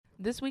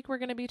This week we're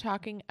going to be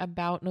talking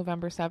about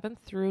November 7th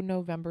through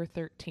November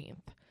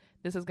 13th.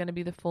 This is going to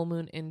be the full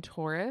moon in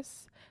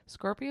Taurus.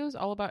 Scorpio is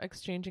all about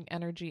exchanging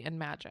energy and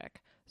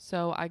magic.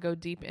 So I go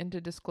deep into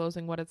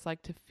disclosing what it's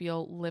like to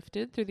feel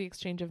lifted through the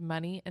exchange of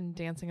money and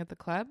dancing at the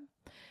club.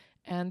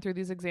 And through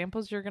these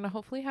examples, you're going to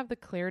hopefully have the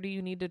clarity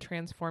you need to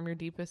transform your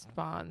deepest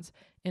bonds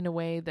in a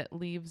way that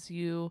leaves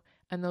you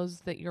and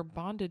those that you're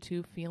bonded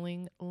to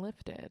feeling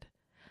lifted.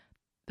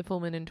 The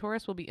full moon in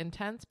Taurus will be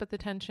intense, but the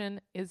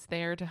tension is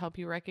there to help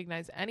you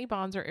recognize any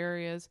bonds or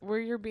areas where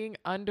you're being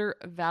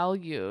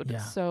undervalued. Yeah.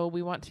 So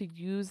we want to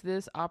use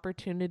this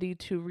opportunity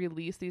to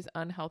release these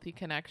unhealthy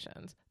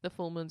connections. The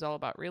full moon's all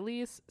about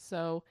release,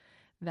 so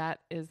that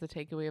is the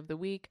takeaway of the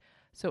week.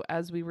 So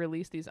as we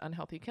release these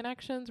unhealthy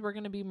connections, we're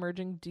going to be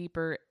merging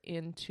deeper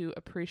into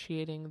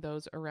appreciating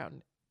those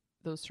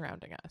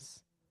surrounding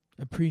us.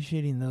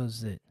 Appreciating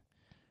those that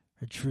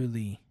are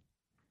truly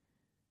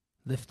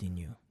lifting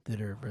you, that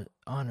are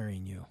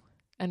honoring you.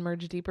 And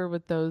merge deeper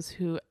with those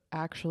who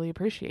actually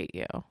appreciate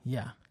you.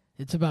 Yeah.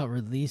 It's about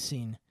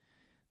releasing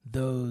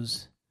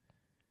those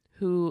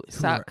who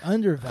suck. Are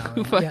undervalued.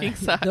 Who fucking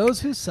suck. Those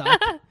who suck.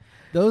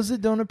 Those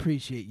that don't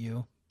appreciate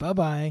you.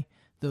 Bye-bye.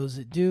 Those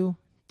that do,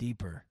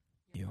 deeper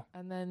you.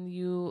 And then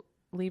you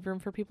leave room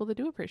for people that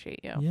do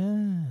appreciate you.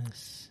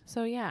 Yes.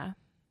 So yeah,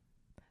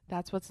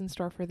 that's what's in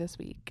store for this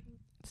week.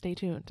 Stay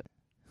tuned.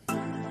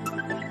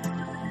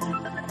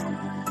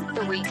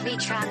 The weekly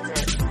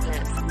transit.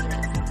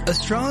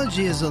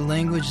 Astrology is a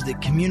language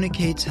that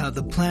communicates how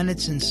the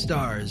planets and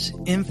stars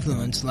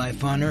influence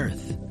life on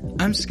Earth.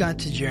 I'm Scott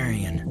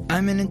Tajarian.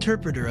 I'm an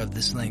interpreter of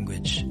this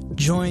language.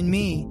 Join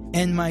me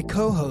and my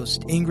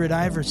co-host Ingrid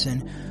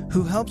Iverson,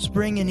 who helps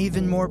bring an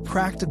even more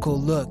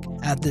practical look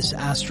at this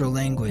astral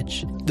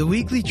language. The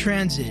weekly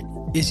transit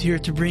is here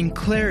to bring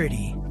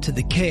clarity to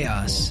the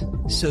chaos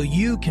so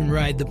you can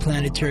ride the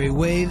planetary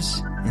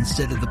waves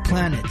instead of the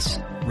planets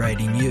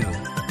riding you.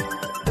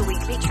 The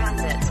weekly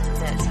transit.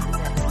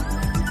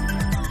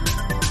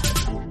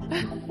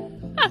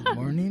 Good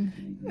morning.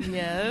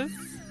 Yes.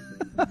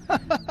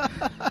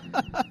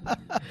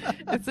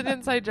 It's an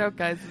inside joke,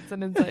 guys. It's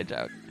an inside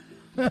joke.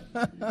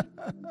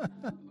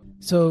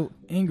 So,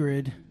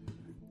 Ingrid,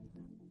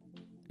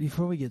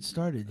 before we get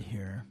started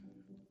here,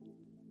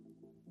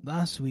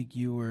 last week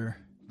you were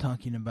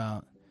talking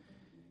about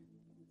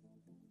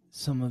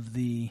some of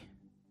the,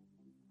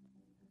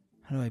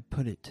 how do I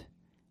put it?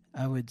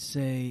 I would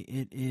say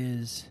it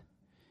is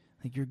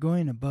like you're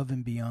going above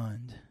and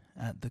beyond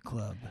at the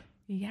club.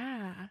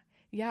 Yeah.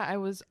 Yeah, I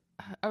was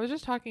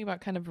just talking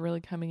about kind of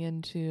really coming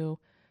into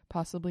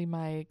possibly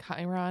my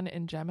Chiron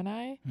in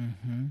Gemini.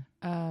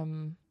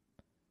 Mm-hmm.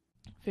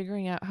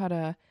 Figuring out how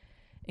to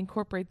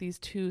incorporate these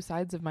two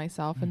sides of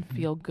myself and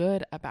feel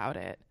good about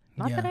it.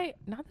 Not that I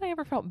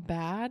ever felt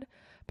bad,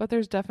 but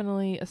there's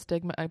definitely a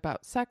stigma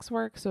about sex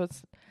work. So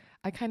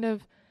I kind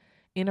of,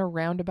 in a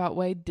roundabout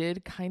way,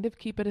 did kind of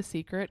keep it a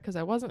secret because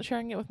I wasn't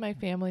sharing it with my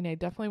family, and I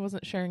definitely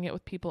wasn't sharing it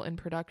with people in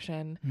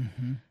production.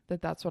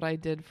 That's what I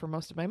did for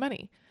most of my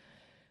money.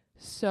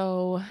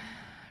 So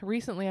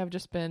recently I've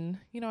just been,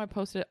 I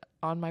posted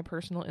on my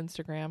personal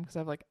Instagram because I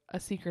have like a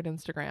secret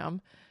Instagram,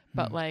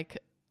 but like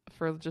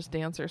for just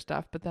dancer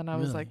stuff. But then I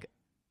was like,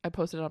 I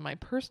posted on my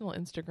personal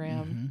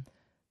Instagram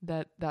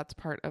that's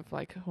part of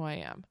like who I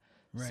am.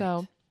 Right.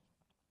 So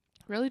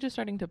really just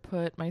starting to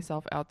put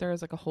myself out there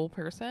as like a whole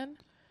person.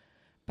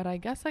 But I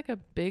guess like a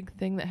big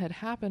thing that had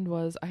happened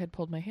was I had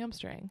pulled my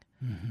hamstring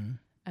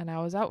and I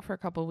was out for a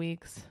couple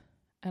weeks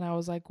and I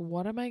was like,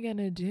 what am I going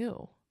to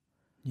do?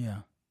 Yeah.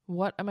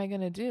 What am I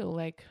going to do?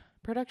 Like,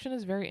 production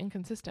is very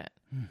inconsistent.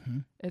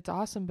 It's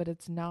awesome, but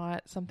it's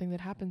not something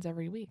that happens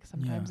every week.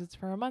 Sometimes it's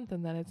for a month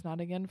and then it's not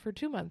again for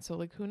 2 months. So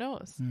like, who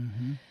knows?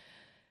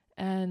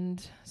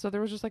 And so there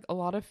was just like a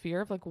lot of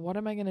fear of like, what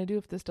am I going to do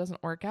if this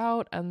doesn't work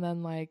out? And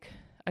then like,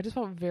 I just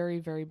felt very,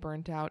 very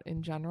burnt out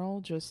in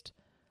general, just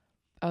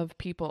of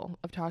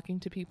talking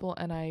to people.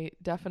 And I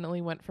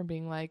definitely went from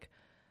being like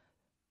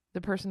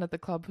the person at the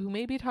club who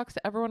maybe talks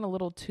to everyone a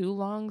little too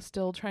long,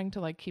 still trying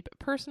to like keep it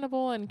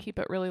personable and keep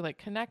it really like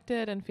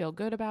connected and feel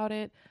good about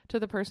it, to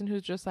the person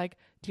who's just like,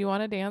 do you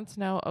want to dance?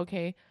 No.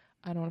 Okay.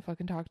 I don't want to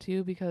fucking talk to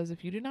you because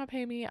if you do not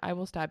pay me, I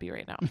will stab you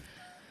right now.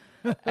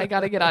 I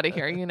got to get out of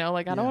here.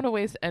 I don't want to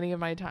waste any of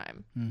my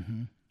time.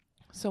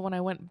 So when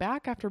I went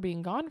back after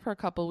being gone for a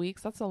couple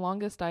weeks, that's the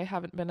longest I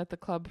haven't been at the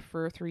club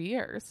for 3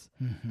 years.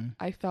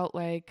 I felt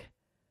like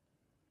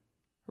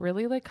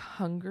really like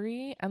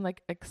hungry and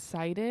like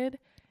excited.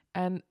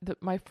 And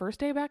my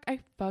first day back, I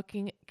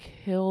fucking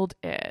killed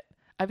it.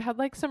 I've had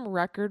like some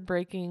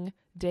record-breaking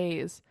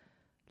days,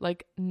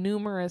 like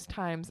numerous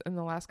times in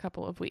the last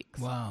couple of weeks.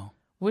 Wow.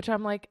 Which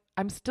I'm like,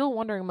 I'm still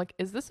wondering, like,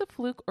 is this a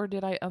fluke or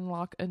did I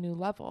unlock a new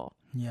level?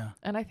 Yeah.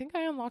 And I think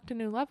I unlocked a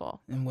new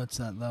level. And what's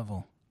that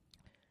level?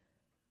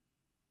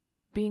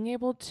 Being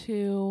able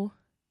to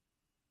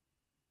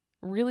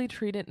really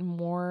treat it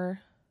more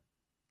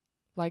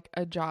like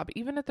a job.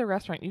 Even at the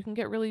restaurant, you can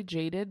get really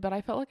jaded, but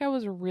I felt like I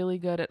was really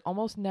good at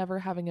almost never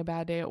having a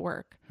bad day at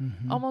work.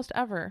 Almost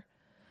ever.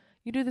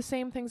 You do the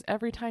same things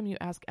every time. You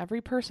ask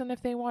every person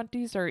if they want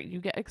dessert.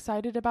 You get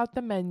excited about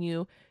the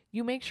menu.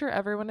 You make sure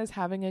everyone is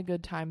having a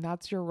good time.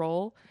 That's your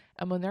role.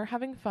 And when they're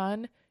having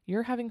fun,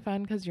 you're having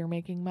fun because you're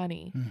making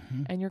money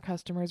and your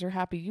customers are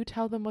happy. You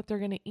tell them what they're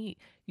going to eat.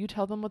 You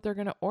tell them what they're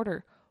going to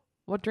order,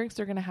 what drinks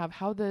they're going to have,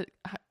 how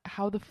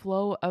the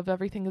flow of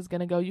everything is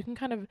going to go. You can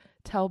kind of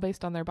tell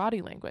based on their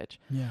body language.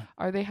 Yeah.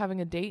 Are they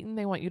having a date and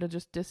they want you to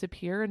just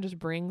disappear and just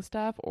bring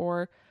stuff,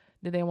 or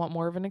do they want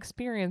more of an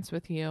experience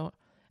with you?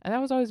 And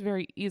that was always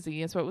very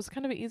easy. And so it was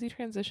kind of an easy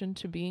transition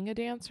to being a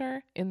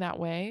dancer in that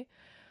way.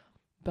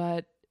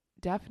 But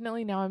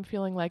definitely now I'm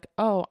feeling like,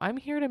 oh, I'm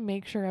here to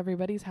make sure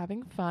everybody's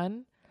having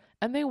fun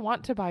and they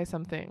want to buy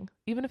something.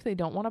 Even if they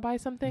don't want to buy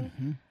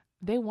something,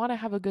 they want to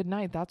have a good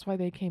night. That's why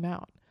they came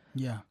out.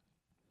 Yeah.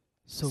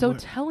 So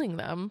telling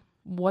them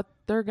what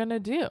they're going to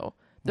do,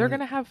 they're going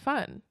to have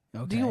fun.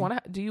 Okay. Do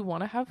you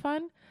want to have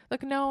fun?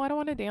 Like, no, I don't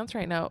want to dance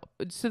right now.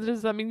 So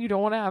does that mean you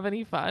don't want to have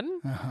any fun?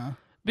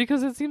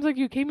 Because it seems like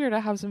you came here to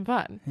have some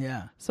fun.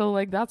 Yeah. So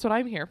like, that's what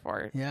I'm here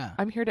for. Yeah.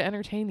 I'm here to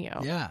entertain you.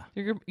 Yeah.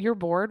 You're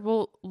bored.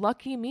 Well,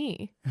 lucky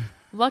me.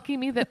 Lucky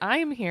me that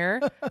I'm here,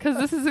 because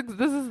this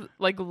is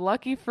like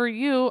lucky for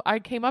you. I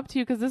came up to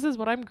you because this is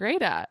what I'm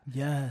great at.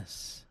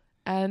 Yes.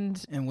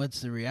 And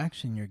what's the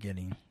reaction you're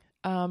getting?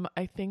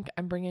 I think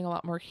I'm bringing a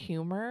lot more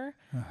humor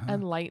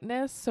and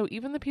lightness. So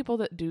even the people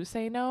that do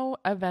say no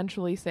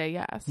eventually say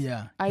yes.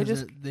 Yeah.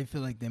 They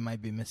feel like they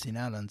might be missing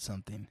out on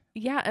something.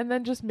 Yeah. And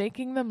then just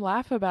making them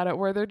laugh about it,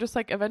 where they're just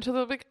like, eventually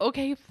they'll be like,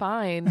 okay,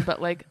 fine.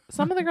 But like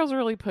some of the girls are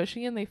really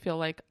pushy and they feel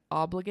like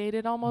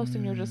obligated almost.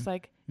 And you're just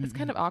like, it's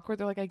kind of awkward.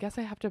 They're like, I guess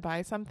I have to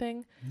buy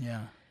something.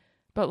 Yeah.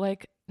 But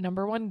like,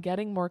 number one,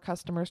 getting more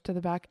customers to the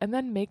back and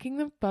then making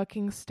them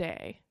fucking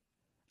stay.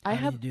 How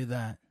do you do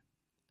that?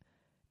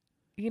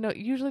 You know,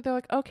 usually they're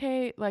like,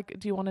 okay, like,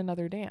 do you want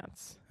another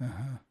dance?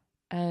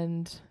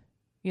 And,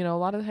 you know, a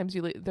lot of the times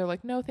they're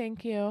like, no,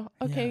 thank you.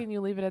 Okay. Yeah. And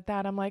you leave it at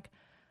that. I'm like,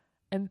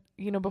 and,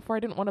 you know, before I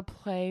didn't want to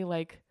play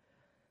like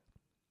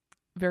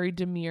very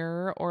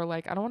demure or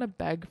like, I don't want to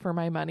beg for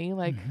my money.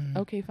 Like,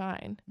 okay,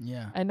 fine.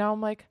 Yeah. And now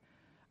I'm like,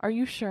 are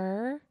you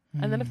sure?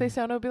 And then if they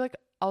say no, I'll be like,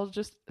 I'll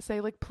just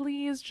say like,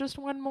 please, just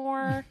one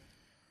more.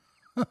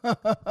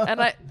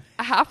 And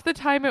half the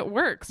time it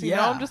works, you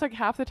know. I'm just like,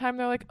 half the time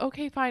they're like,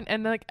 okay, fine.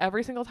 And like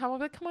every single time I'm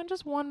like, come on,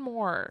 just one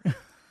more.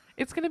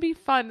 It's gonna be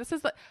fun. This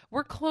is like,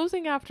 we're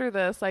closing after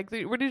this. Like,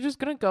 we're just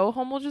gonna go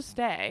home. We'll just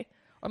stay.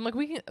 I'm like,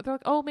 we can. They're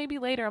like, oh, maybe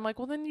later. I'm like,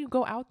 well, then you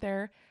go out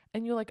there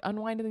and you like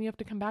unwind and then you have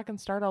to come back and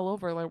start all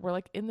over. Like, we're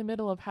like in the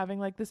middle of having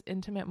like this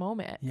intimate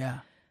moment. Yeah.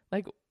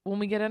 Like when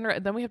we get in,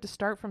 then we have to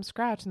start from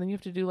scratch, and then you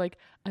have to do like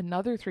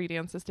another 3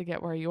 dances to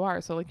get where you are.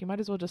 So like, you might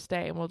as well just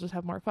stay and we'll just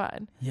have more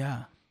fun.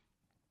 Yeah.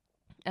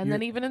 And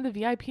then even in the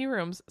VIP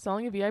rooms,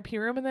 selling a VIP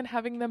room and then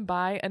having them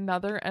buy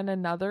another and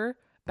another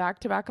back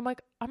to back. I'm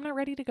like, I'm not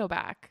ready to go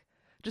back.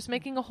 Just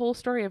making a whole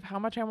story of how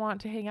much I want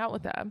to hang out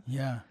with them.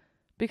 Yeah.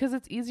 Because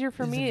it's easier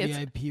for me. Does a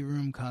VIP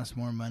room cost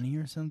more money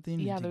or something?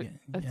 Yeah.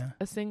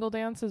 A single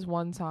dance is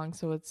 1 song,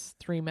 so it's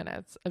 3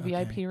 minutes. A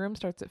VIP room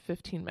starts at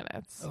 15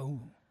 minutes.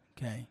 Oh,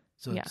 okay.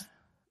 So yeah.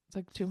 It's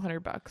like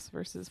 $200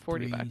 versus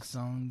 $40. 3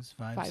 songs,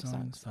 5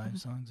 songs, 5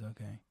 songs.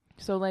 Okay.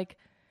 So like,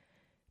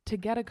 to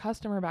get a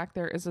customer back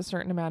there is a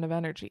certain amount of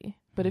energy.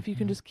 But if you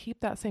can just keep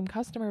that same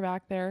customer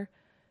back there,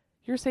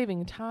 you're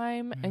saving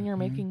time and you're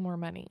making more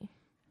money.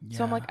 Yeah.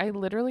 So I'm like, I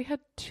literally had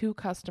 2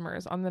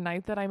 customers on the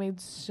night that I made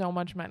so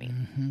much money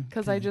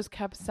because I just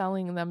kept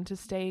selling them to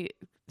stay,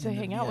 to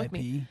hang out with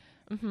me.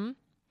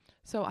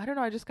 So I don't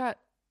know. I just got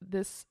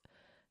this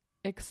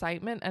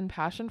excitement and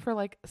passion for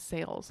like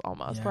sales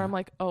almost, where I'm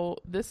like, oh,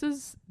 this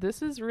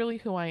is really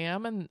who I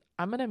am. And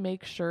I'm going to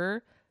make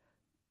sure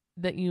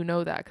that you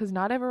know that, because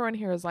not everyone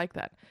here is like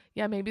that.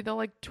 Yeah, maybe they'll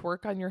like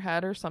twerk on your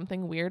head or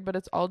something weird, but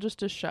it's all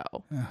just a show.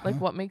 Like,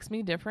 what makes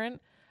me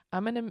different?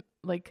 I'm gonna,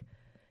 like,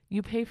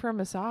 you pay for a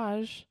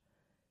massage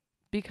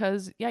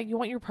because you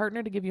want your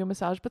partner to give you a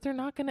massage, but they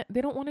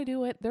don't want to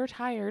do it. They're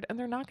tired and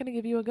they're not gonna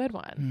give you a good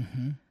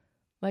one.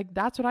 Like,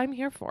 that's what I'm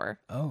here for.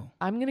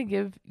 I'm gonna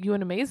give you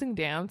an amazing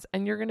dance,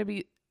 and you're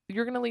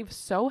gonna leave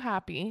so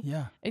happy.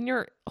 Yeah. And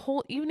your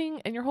whole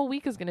evening and your whole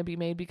week is gonna be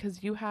made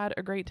because you had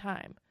a great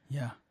time.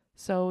 Yeah.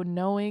 So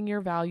knowing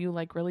your value,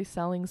 like really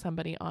selling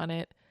somebody on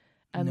it,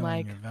 and knowing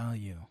like your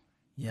value.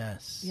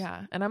 Yes.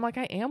 Yeah. And I'm like,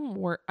 I am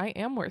worth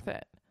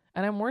it.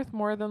 And I'm worth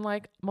more than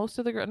like most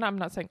of the girls. No, I'm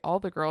not saying all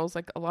the girls,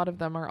 like a lot of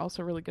them are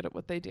also really good at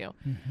what they do,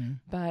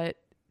 but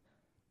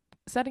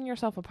setting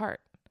yourself apart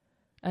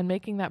and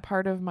making that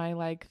part of my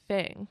like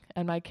thing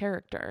and my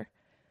character.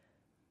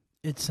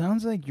 It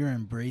sounds like you're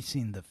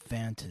embracing the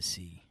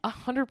fantasy.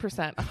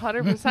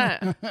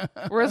 100%.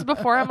 Whereas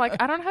before I'm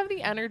like, I don't have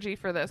the energy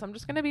for this. I'm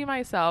just going to be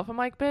myself. I'm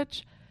like,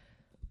 bitch,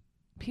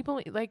 people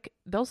like,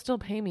 they'll still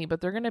pay me,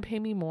 but they're going to pay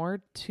me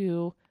more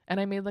to, and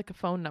I made like a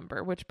phone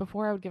number, which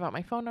before I would give out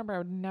my phone number, I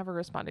would never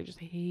respond. I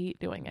just hate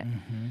doing it.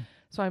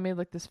 So I made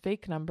like this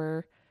fake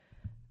number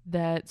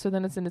so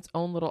then it's in its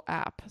own little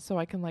app. So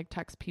I can like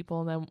text people,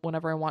 and then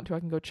whenever I want to,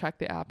 I can go check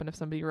the app. And if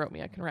somebody wrote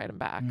me, I can write them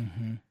back.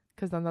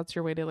 because then that's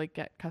your way to like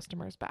get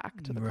customers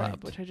back to the Right.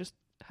 club, which I just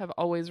have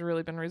always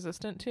really been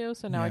resistant to.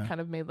 So now I Yeah.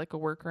 kind of made like a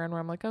workaround where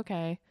I'm like,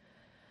 okay,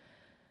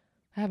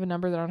 I have a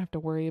number that I don't have to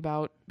worry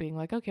about being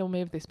like, okay, well,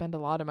 maybe if they spend a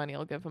lot of money,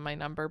 I'll give them my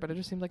number. But it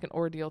just seems like an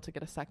ordeal to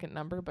get a second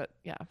number. But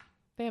yeah,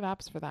 they have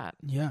apps for that.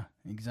 Yeah,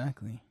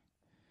 exactly.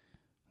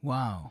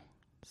 Wow.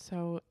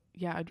 So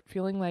yeah,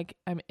 feeling like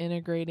I'm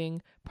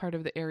integrating part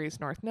of the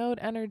Aries North Node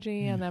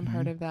energy and then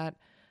part of that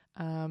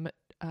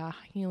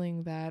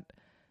healing that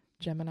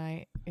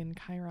Gemini in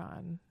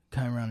Chiron.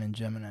 Chiron and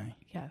Gemini,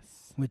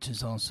 Yes. which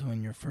is also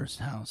in your first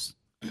house,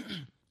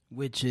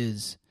 which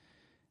is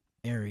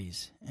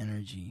Aries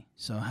energy.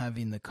 So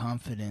having the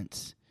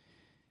confidence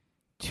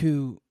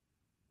to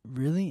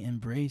really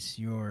embrace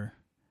your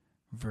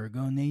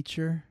Virgo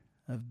nature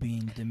of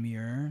being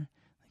demure.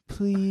 Like,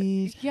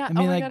 please. Yeah. I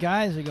mean, my like, God.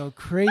 guys would go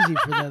crazy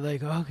for that.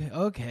 Like,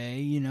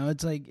 okay. You know,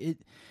 it's like it.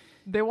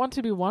 They want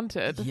to be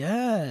wanted.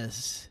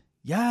 Yes.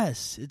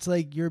 It's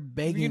like you're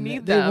begging. You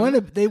need they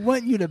them. They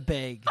want you to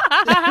beg.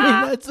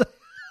 I mean, that's.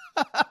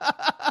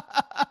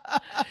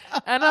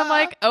 And I'm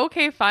like,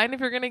 okay, fine. If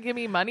you're going to give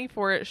me money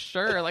for it,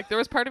 sure. Like there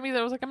was part of me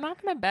that was like, I'm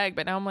not going to beg.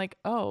 But now I'm like,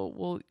 oh,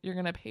 well, you're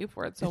going to pay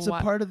for it. So it's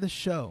what? a part of the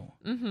show.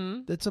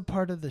 Mm-hmm. That's a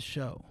part of the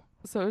show.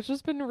 So it's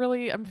just been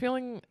really, I'm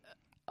feeling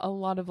a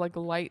lot of like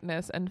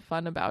lightness and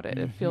fun about it.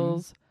 It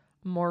feels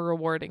more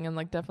rewarding and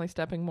like definitely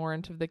stepping more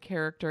into the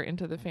character,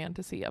 into the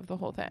fantasy of the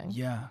whole thing.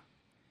 Yeah.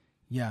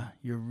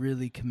 You're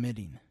really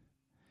committing.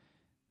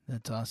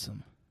 That's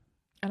awesome.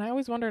 And I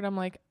always wondered, I'm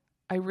like,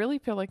 I really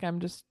feel like I'm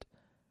just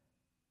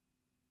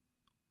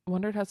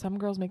wondered how some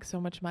girls make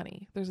so much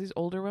money. There's these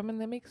older women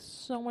that make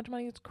so much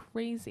money. It's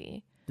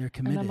crazy. They're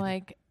committed. And I'm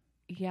like,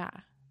 yeah,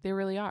 they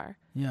really are.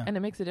 Yeah. And it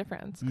makes a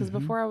difference. Because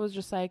before I was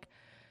just like,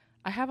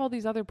 I have all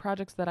these other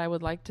projects that I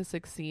would like to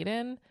succeed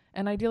in.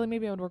 And ideally,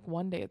 maybe I would work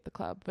one day at the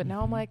club. But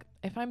now I'm like,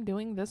 if I'm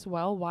doing this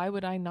well, why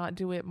would I not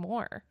do it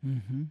more?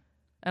 Mm-hmm.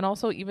 And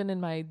also, even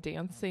in my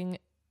dancing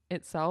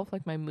itself,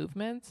 like my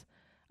movements,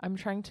 I'm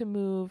trying to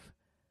move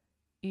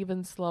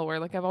even slower.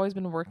 Like I've always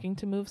been working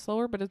to move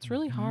slower, but it's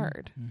really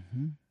hard.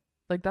 Mm-hmm.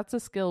 Like that's a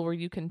skill where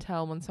you can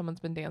tell when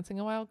someone's been dancing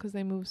a while because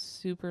they move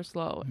super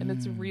slow and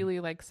it's really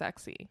like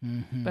sexy.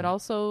 But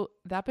also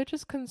that bitch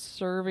is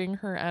conserving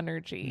her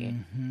energy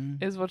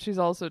is what she's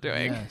also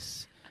doing.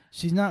 Yes.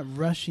 She's not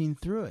rushing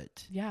through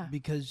it. Yeah.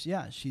 Because,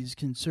 she's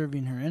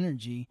conserving her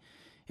energy.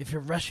 If you're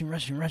rushing,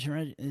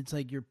 it's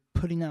like you're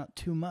putting out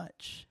too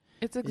much.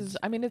 It's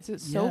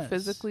so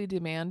physically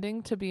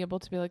demanding to be able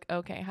to be like,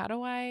 okay, how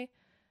do I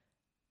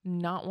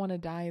not want to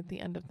die at the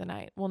end of the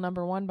night? Well,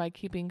 number one, by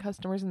keeping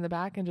customers in the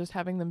back and just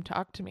having them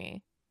talk to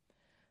me.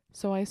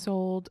 So I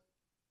sold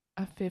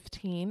a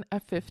 15, a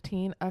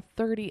 15, a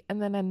 30, and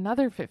then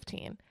another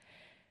 15.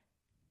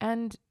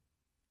 And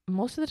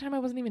most of the time I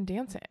wasn't even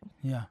dancing.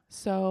 Yeah.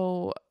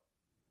 So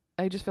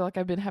I just feel like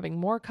I've been having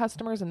more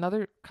customers.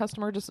 Another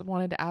customer just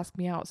wanted to ask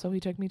me out. So he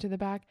took me to the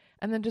back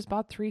and then just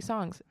bought 3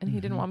 songs. And he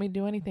didn't want me to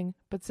do anything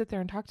but sit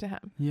there and talk to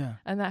him. Yeah.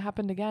 And that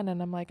happened again.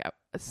 And I'm like,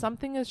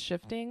 something is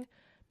shifting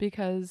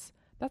because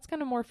that's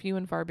kind of more few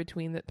and far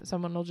between that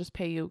someone will just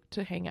pay you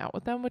to hang out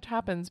with them, which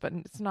happens, but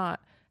it's not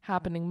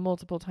happening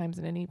multiple times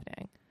in an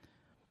evening.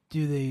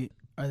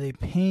 Are they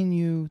paying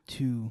you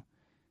to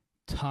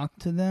talk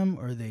to them,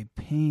 or are they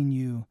paying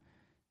you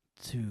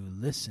to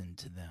listen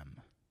to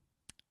them?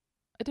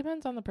 It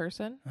depends on the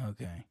person.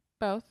 Okay.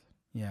 Both.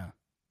 Yeah.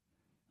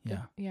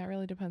 Yeah. Yeah, it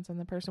really depends on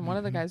the person. One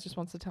of the guys just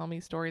wants to tell me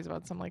stories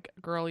about some like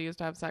girl he used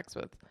to have sex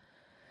with.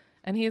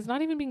 And he is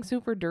not even being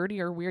super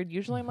dirty or weird.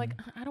 Usually I'm like,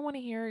 I don't want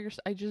to hear it.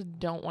 I just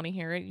don't want to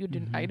hear it.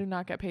 I do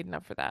not get paid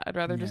enough for that. I'd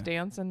rather just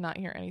dance and not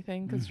hear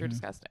anything because you're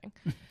disgusting.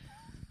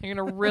 You're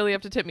going to really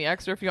have to tip me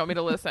extra if you want me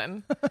to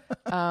listen.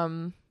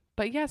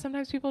 But yeah,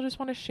 sometimes people just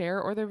want to share,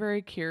 or they're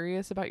very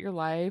curious about your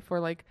life, or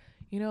like,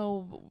 you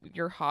know,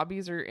 your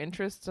hobbies or your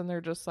interests. And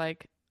they're just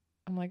like,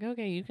 I'm like,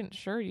 okay, you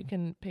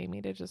can pay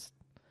me to just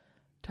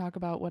talk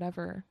about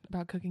whatever,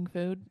 about cooking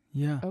food.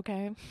 Yeah.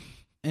 Okay.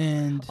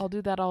 And I'll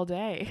do that all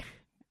day.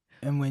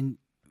 And when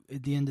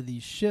at the end of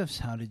these shifts,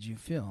 how did you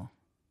feel?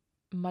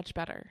 Much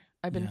better.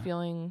 I've been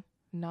feeling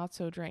not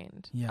so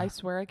drained. Yeah. I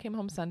swear I came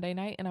home Sunday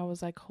night and I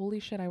was like, holy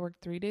shit, I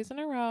worked 3 days in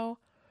a row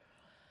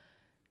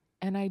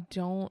and I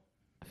don't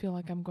feel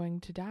like I'm going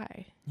to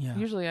die. Yeah.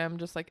 Usually I'm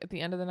just like at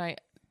the end of the night.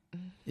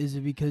 Is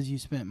it because you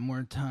spent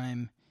more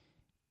time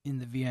in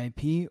the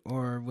VIP,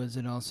 or was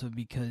it also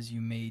because you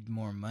made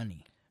more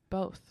money?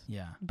 Both.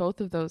 Yeah. Both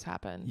of those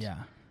happened.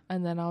 Yeah.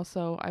 And then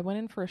also I went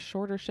in for a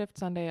shorter shift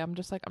Sunday. I'm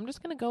just going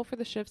to go for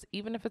the shifts,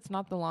 even if it's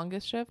not the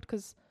longest shift,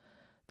 because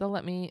they'll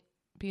let me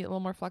be a little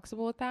more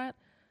flexible with that.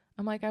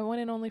 I'm like, I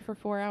went in only for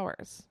 4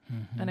 hours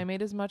and I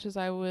made as much as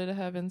I would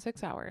have in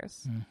 6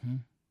 hours.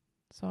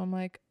 So I'm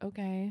like,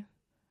 okay,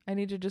 I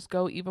need to just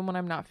go even when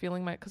I'm not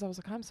feeling because I was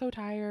like, I'm so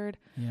tired.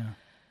 Yeah.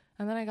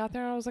 And then I got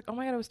there and I was like, oh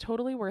my God, it was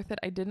totally worth it.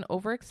 I didn't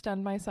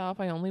overextend myself.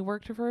 I only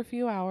worked for a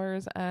few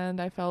hours and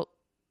I felt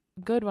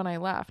good when I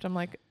left. I'm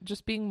like,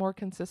 just being more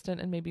consistent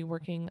and maybe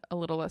working a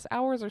little less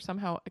hours or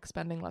somehow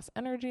expending less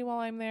energy while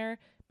I'm there,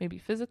 maybe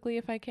physically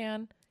if I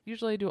can.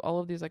 Usually I do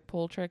all of these like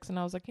pull tricks, and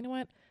I was like, you know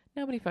what?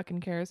 Nobody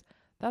fucking cares.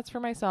 That's for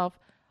myself.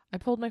 I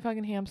pulled my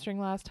fucking hamstring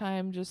last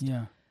time.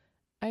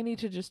 I need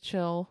to just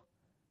chill.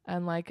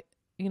 And like,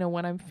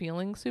 when I'm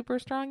feeling super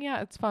strong,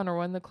 yeah, it's fun. Or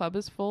when the club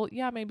is full,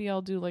 yeah, maybe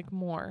I'll do like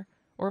more.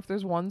 Or if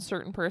there's one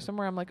certain person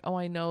where I'm like, oh,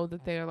 I know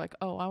that they are like,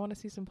 oh, I want to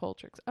see some pole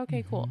tricks.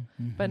 Okay, cool.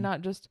 But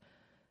not just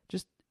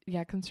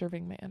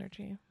conserving my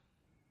energy.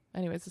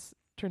 Anyways, this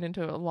turned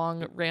into a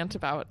long rant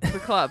about the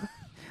club.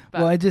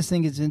 Well, I just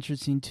think it's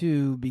interesting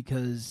too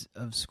because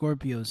of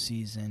Scorpio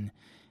season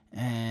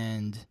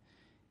and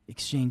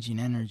exchanging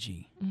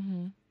energy.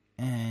 Mm-hmm.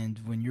 And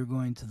when you're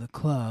going to the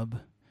club,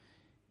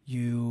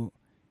 you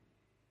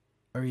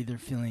are either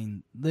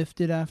feeling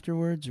lifted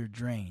afterwards or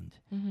drained.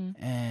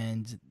 Mm-hmm.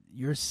 And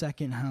your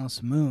second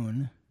house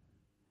moon,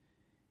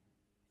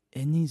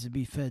 it needs to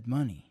be fed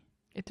money.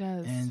 It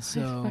does. And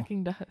so it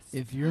fucking does.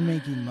 If you're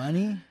making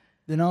money,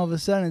 then all of a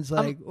sudden it's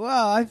like,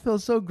 wow, I feel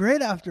so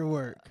great after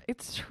work.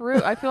 It's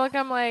true. I feel like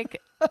I'm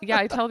like, yeah,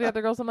 I tell the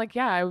other girls, I'm like,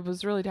 yeah, I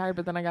was really tired,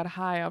 but then I got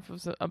high off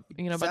of a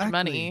bunch of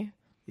money.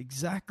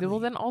 Exactly. Well,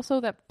 then also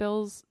that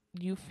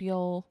you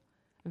feel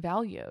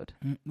valued.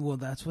 Well,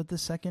 that's what the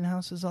second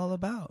house is all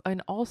about.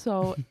 And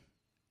also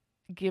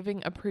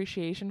giving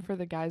appreciation for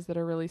the guys that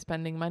are really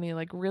spending money,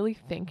 like really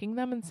thanking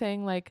them and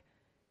saying like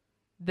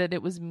that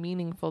it was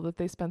meaningful that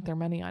they spent their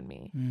money on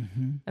me.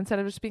 Mm-hmm. Instead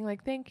of just being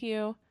like, thank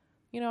you.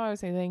 I would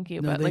say thank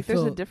you, but like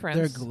there's a difference.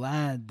 They're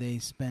glad they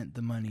spent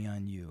the money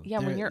on you. Yeah,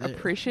 when you're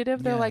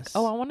appreciative, they're like,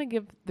 oh, I want to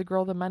give the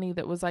girl the money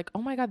that was like,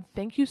 oh my God,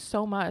 thank you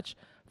so much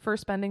for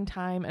spending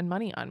time and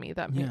money on me.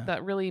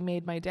 That really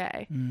made my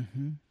day.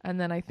 Mm-hmm.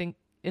 And then I think,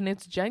 and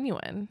it's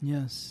genuine.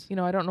 Yes.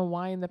 I don't know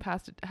why in the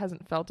past it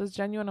hasn't felt as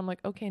genuine. I'm like,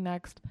 okay,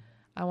 next,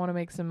 I want to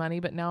make some money.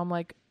 But now I'm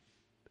like,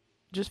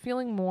 just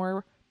feeling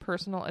more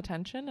personal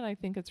attention. And I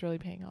think it's really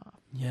paying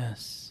off.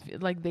 Yes.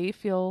 Like they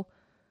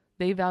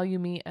value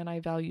me and I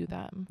value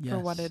them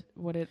for the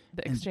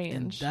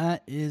exchange. And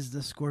that is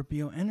the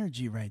Scorpio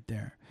energy right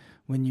there.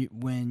 When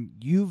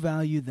you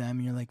value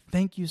them, you're like,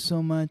 thank you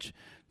so much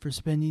for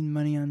spending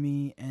money on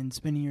me and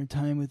spending your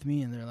time with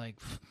me. And they're like,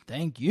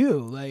 thank you.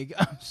 Like,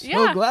 I'm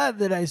so glad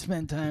that I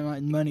spent time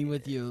on money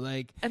with you.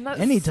 Like,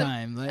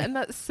 anytime. And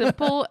that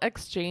simple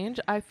exchange,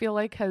 I feel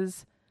like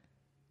has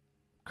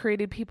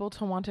created people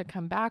to want to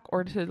come back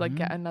or to like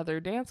get another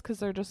dance. 'Cause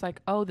they're just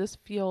like, oh, this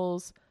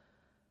feels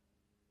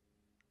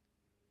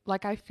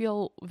like I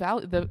feel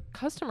the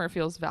customer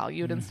feels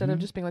valued instead of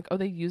just being like, oh,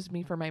 they used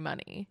me for my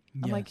money.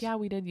 Yes. I'm like, yeah,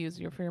 we did use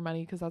you for your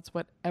money because that's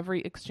what every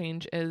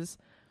exchange is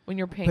when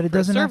you're paying for a service. But it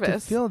doesn't have to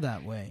feel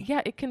that way.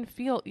 Yeah, it can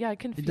feel,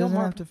 It doesn't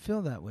have to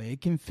feel that way. It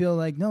can feel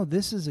like, no,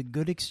 this is a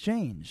good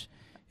exchange.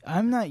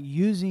 I'm not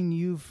using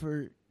you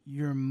for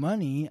your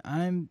money.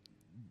 I'm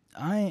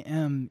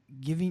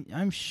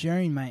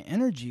sharing my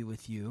energy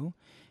with you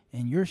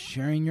and you're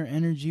sharing your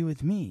energy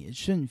with me. It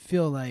shouldn't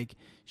feel like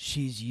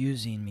she's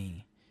using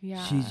me.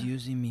 Yeah. She's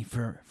using me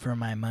for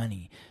my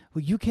money.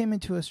 Well, you came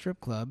into a strip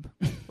club.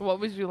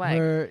 What would you like?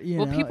 Where,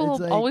 people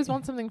always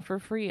want something for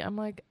free. I'm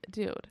like,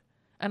 dude.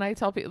 And I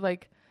tell people,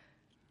 like,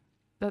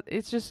 that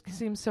it just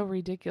seems so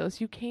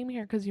ridiculous. You came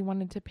here because you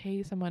wanted to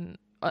pay someone.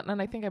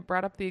 And I think I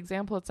brought up the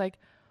example. It's like,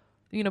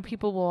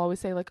 people will always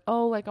say, like,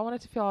 oh, like, I want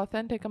it to feel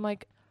authentic. I'm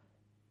like,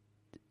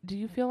 do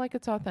you feel like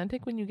it's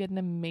authentic when you get an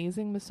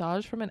amazing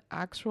massage from an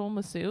actual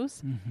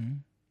masseuse? Mm-hmm.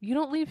 You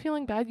don't leave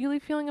feeling bad. You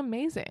leave feeling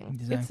amazing.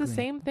 Exactly. It's the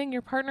same thing.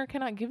 Your partner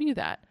cannot give you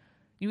that.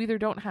 You either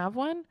don't have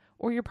one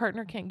or your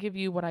partner can't give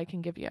you what I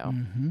can give you.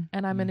 Mm-hmm.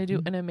 And I'm going to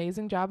do an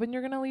amazing job and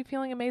you're going to leave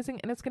feeling amazing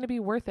and it's going to be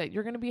worth it.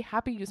 You're going to be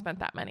happy you spent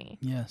that money.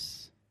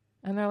 Yes.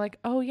 And they're like,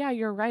 oh yeah,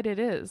 you're right. It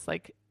is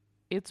like,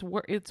 it's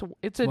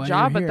a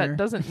job, but that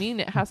doesn't mean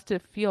it has to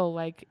feel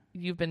like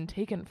you've been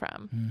taken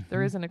from. Mm-hmm.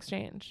 There is an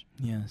exchange.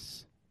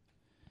 Yes.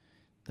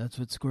 That's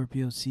what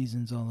Scorpio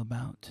season's all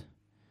about.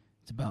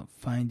 It's about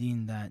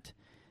finding that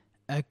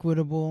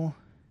equitable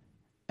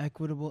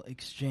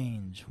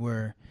exchange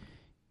where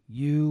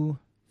you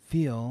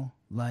feel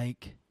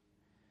like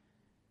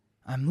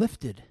I'm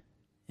lifted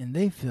and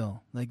they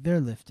feel like they're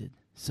lifted.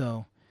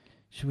 So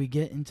should we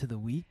get into the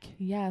week?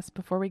 Yes.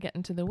 Before we get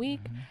into the week,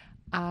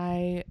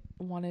 I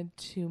wanted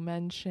to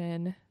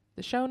mention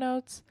the show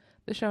notes.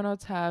 The show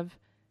notes have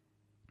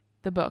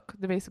the book,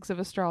 The Basics of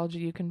Astrology,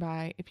 you can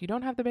buy. If you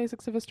don't have The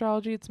Basics of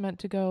Astrology, it's meant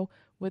to go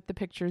with the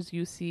pictures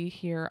you see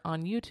here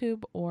on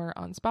YouTube or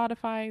on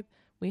Spotify.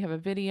 We have a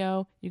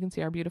video. You can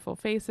see our beautiful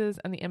faces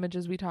and the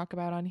images we talk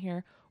about on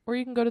here. Or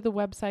you can go to the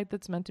website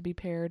that's meant to be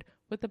paired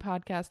with the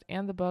podcast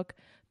and the book,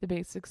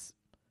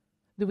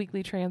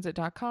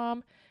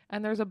 theweeklytransit.com.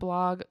 And there's a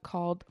blog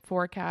called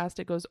Forecast.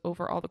 It goes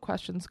over all the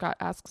questions Scott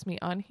asks me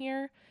on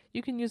here.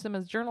 You can use them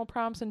as journal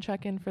prompts and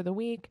check in for the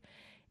week.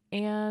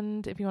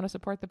 And if you want to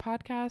support the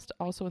podcast,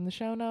 also in the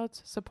show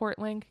notes, support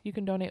link, you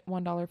can donate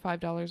 $1,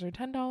 $5, or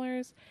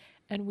 $10.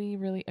 And we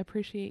really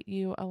appreciate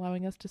you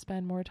allowing us to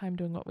spend more time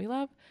doing what we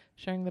love,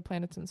 sharing the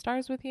planets and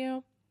stars with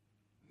you.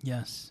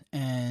 Yes.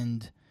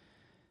 And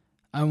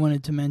I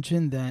wanted to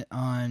mention that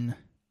it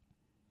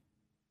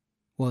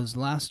was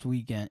last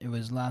weekend. It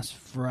was last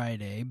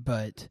Friday,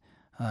 but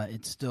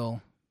it's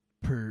still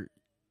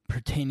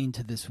pertaining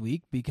to this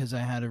week because I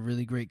had a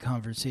really great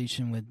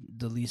conversation with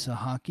Delisa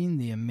Hawking,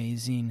 the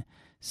amazing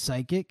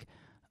psychic,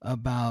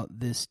 about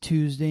this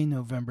Tuesday,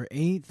 November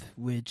 8th,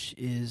 which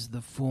is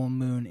the full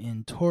moon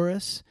in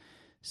Taurus.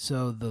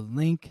 So the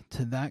link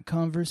to that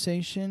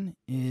conversation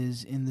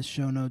is in the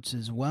show notes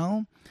as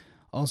well.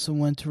 Also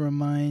want to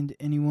remind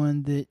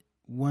anyone that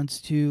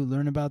wants to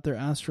learn about their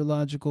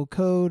astrological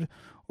code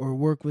or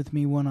work with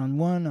me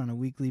one-on-one on a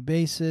weekly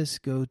basis,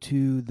 go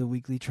to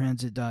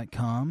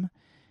theweeklytransit.com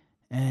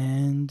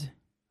and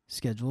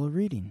schedule a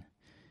reading.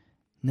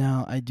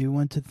 Now, I do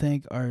want to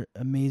thank our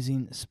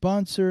amazing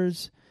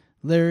sponsors,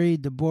 Larry,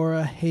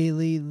 Deborah,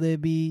 Haley,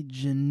 Libby,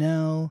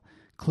 Janelle,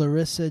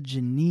 Clarissa,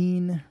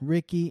 Janine,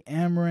 Ricky,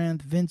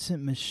 Amaranth,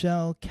 Vincent,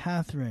 Michelle,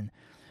 Catherine,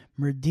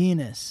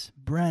 Merdinas,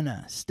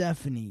 Brenna,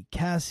 Stephanie,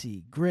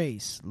 Cassie,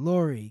 Grace,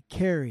 Lori,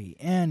 Carrie,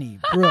 Annie,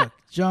 Brooke,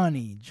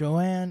 Johnny,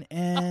 Joanne,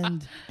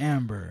 and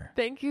Amber.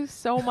 Thank you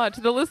so much.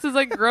 The list is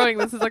like growing.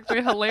 This is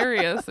actually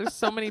hilarious. There's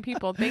so many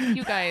people. Thank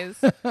you guys.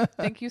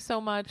 Thank you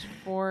so much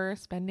for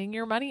spending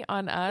your money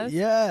on us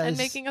and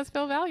making us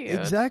feel valued.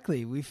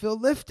 Exactly. We feel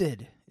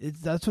lifted.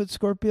 That's what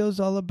Scorpio is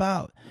all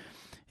about.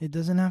 It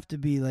doesn't have to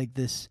be like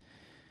this,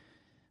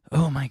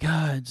 oh my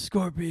God,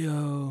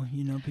 Scorpio,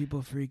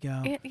 people freak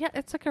out.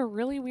 It's like a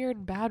really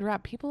weird bad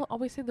rap. People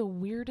always say the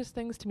weirdest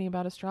things to me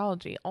about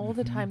astrology all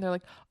the time. They're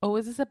like, oh,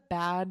 is this a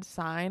bad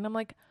sign? I'm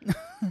like,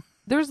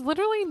 there's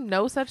literally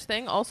no such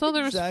thing. Also,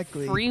 there's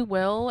free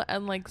will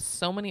and like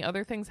so many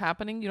other things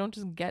happening. You don't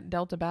just get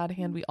dealt a bad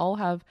hand. We all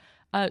have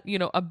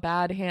a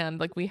bad hand.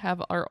 Like we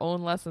have our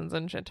own lessons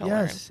and shit to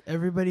learn. Yes,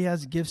 everybody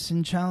has gifts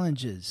and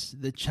challenges.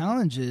 The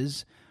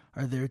challenges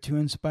are there to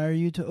inspire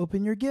you to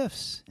open your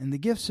gifts, and the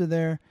gifts are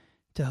there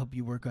to help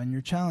you work on your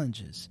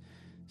challenges.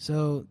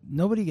 So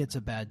nobody gets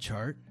a bad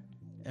chart.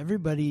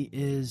 Everybody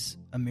is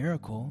a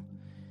miracle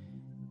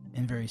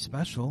and very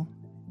special,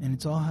 and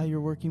it's all how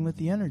you're working with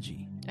the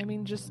energy. I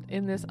mean, just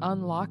in this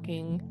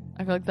unlocking,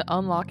 I feel like the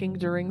unlocking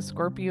during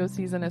Scorpio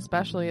season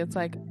especially, it's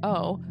like,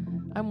 oh,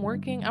 I'm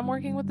working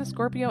with the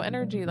Scorpio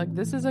energy. Like,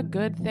 this is a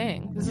good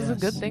thing. This is a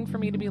good thing for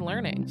me to be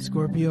learning.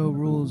 Scorpio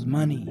rules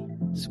money.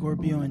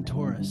 Scorpio and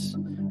Taurus.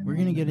 We're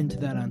going to get into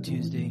that on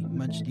Tuesday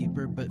much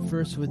deeper, but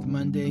first with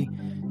Monday,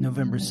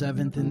 November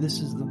 7th, and this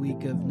is the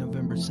week of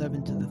November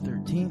 7th to the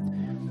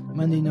 13th.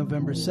 Monday,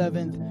 November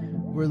 7th,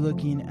 we're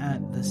looking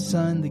at the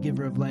sun, the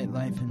giver of light,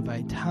 life, and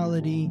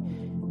vitality,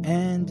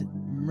 and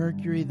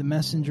Mercury, the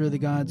messenger of the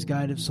gods,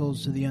 guide of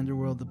souls to the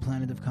underworld, the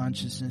planet of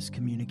consciousness,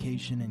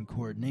 communication, and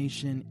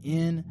coordination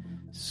in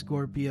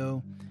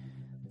Scorpio.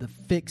 The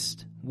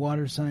fixed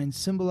water sign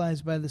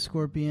symbolized by the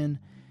scorpion,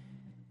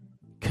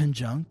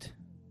 conjunct.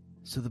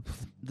 So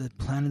the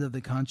planet of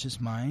the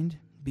conscious mind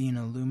being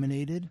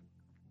illuminated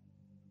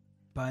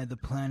by the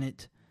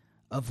planet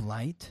of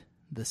light,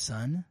 the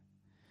sun.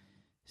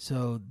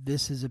 So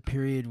this is a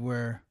period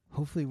where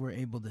hopefully we're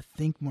able to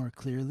think more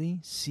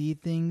clearly, see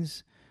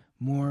things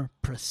more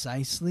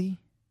precisely.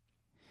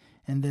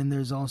 And then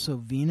there's also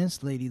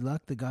Venus, Lady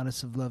Luck, the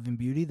goddess of love and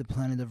beauty, the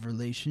planet of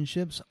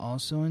relationships,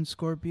 also in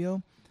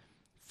Scorpio,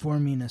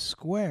 forming a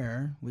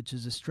square, which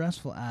is a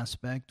stressful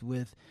aspect,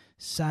 with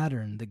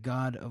Saturn, the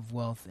god of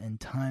wealth and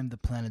time, the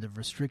planet of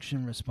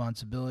restriction,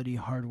 responsibility,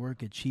 hard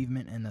work,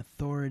 achievement, and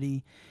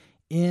authority,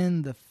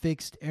 in the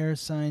fixed air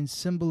sign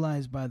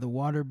symbolized by the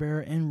water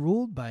bearer and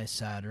ruled by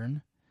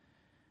Saturn,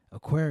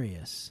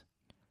 Aquarius.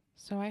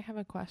 So I have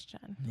a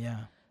question.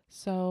 Yeah.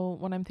 So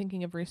when I'm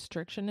thinking of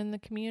restriction in the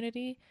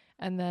community,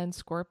 and then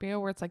Scorpio,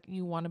 where it's like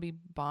you want to be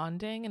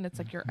bonding and it's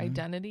like your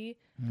identity,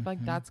 I feel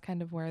like that's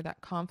kind of where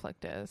that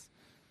conflict is.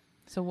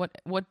 So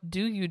what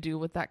do you do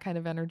with that kind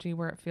of energy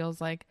where it feels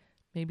like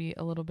maybe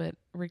a little bit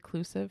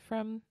reclusive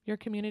from your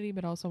community,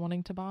 but also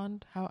wanting to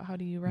bond? How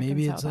do you reconcile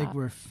Maybe it's that? like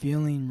we're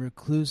feeling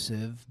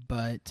reclusive,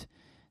 but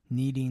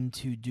needing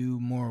to do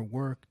more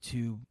work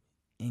to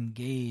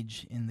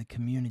engage in the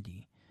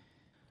community.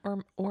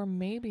 Or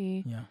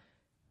maybe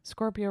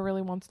Scorpio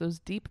really wants those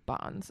deep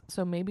bonds.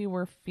 So maybe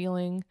we're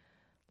feeling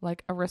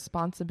like a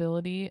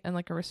responsibility and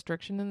like a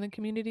restriction in the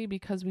community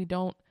because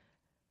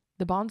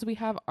the bonds we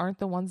have aren't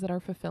the ones that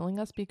are fulfilling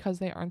us because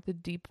they aren't the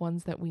deep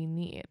ones that we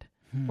need.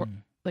 Or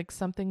like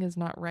something is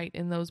not right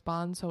in those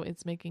bonds, so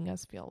it's making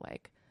us feel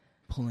like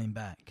pulling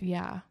back.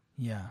 Yeah.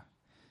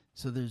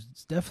 So there's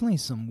definitely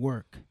some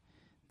work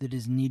that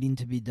is needing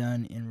to be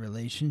done in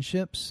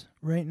relationships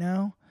right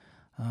now.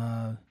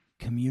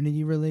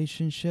 Community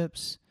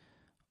relationships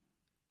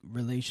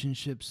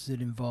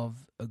that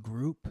involve a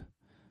group,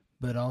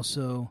 but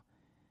also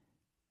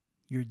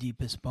your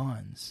deepest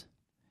bonds.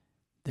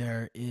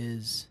 There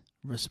is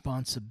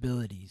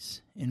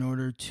responsibilities in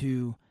order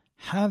to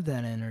have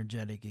that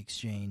energetic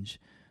exchange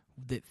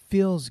that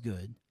feels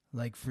good,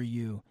 like for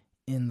you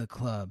in the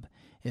club.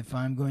 If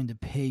I'm going to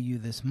pay you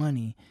this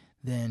money,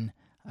 then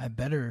I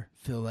better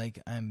feel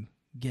like I'm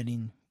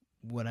getting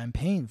what I'm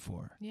paying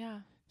for. Yeah.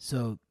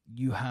 So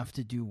you have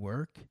to do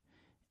work,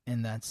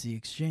 and that's the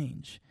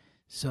exchange.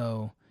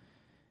 So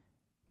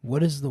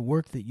what is the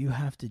work that you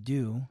have to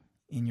do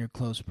in your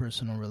close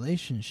personal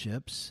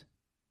relationships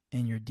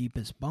and your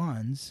deepest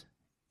bonds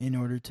in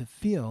order to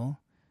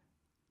feel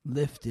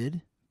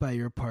lifted by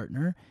your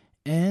partner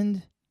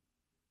and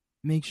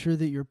make sure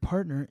that your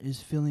partner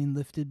is feeling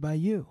lifted by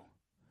you?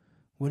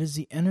 What is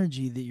the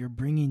energy that you're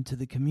bringing to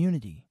the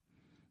community?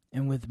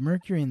 And with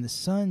Mercury and the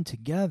Sun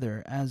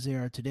together as they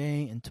are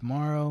today and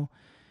tomorrow,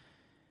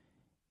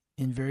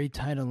 in very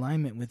tight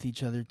alignment with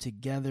each other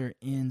together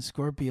in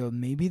Scorpio,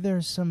 maybe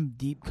there's some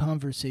deep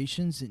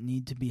conversations that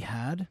need to be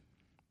had.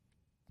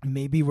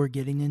 Maybe we're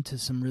getting into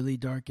some really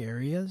dark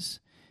areas.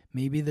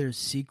 Maybe there's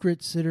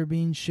secrets that are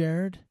being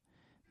shared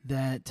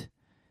that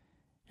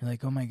you're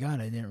like, oh my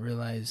God, I didn't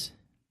realize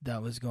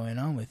that was going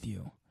on with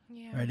you.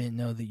 Yeah. Or I didn't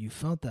know that you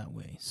felt that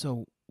way.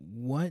 So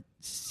what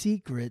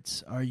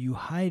secrets are you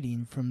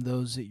hiding from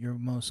those that you're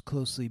most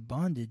closely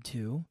bonded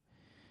to?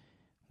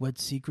 What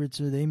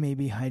secrets are they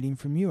maybe hiding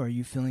from you? Are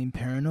you feeling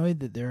paranoid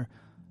that they're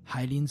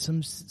hiding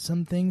some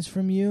things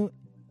from you?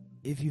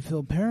 If you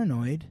feel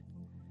paranoid,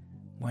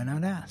 why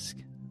not ask?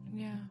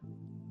 Yeah.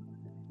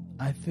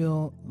 I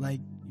feel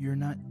like you're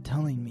not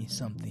telling me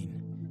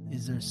something.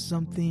 Is there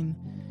something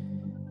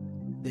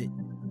that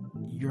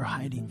you're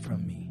hiding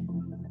from me?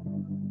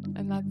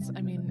 And that's,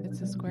 I mean,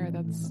 it's a square.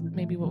 That's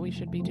maybe what we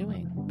should be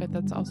doing. But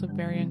that's also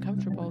very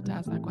uncomfortable to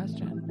ask that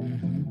question.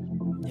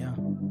 Mm-hmm. Yeah.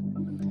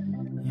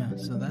 Yeah,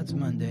 so that's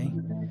Monday.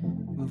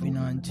 Moving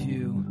on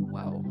to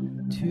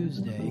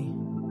Tuesday,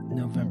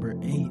 November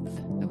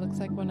 8th. It looks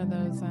like one of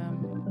those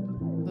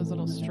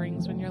little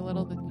strings when you're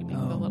little that you make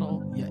the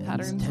little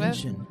patterns it's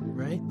tension, with.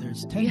 Right?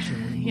 There's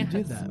tension when you do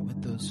Yes. that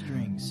with those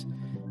strings.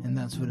 And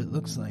that's what it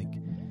looks like.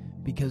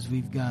 Because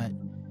we've got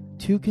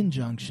two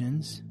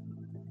conjunctions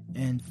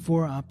and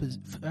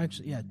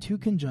two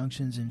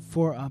conjunctions and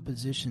 4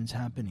 oppositions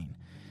happening.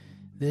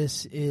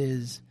 This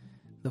is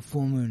the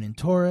full moon in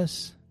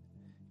Taurus.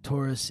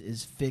 Taurus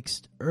is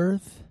fixed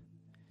earth,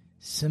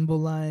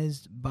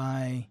 symbolized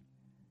by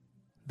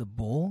the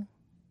bull.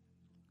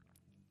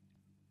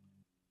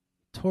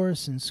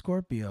 Taurus and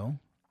Scorpio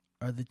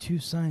are the 2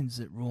 signs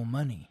that rule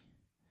money.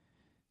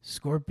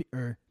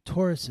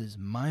 Taurus is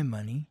my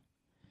money.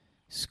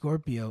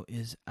 Scorpio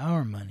is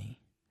our money.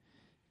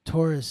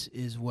 Taurus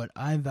is what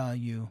I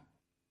value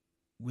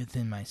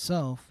within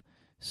myself.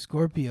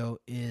 Scorpio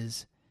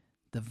is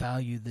the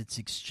value that's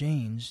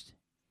exchanged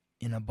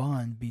in a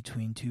bond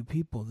between 2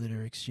 people that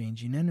are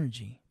exchanging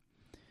energy.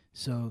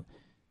 So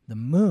the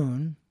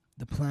moon,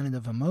 the planet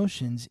of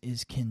emotions,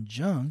 is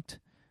conjunct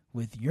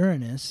with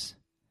Uranus,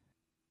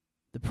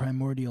 the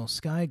primordial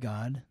sky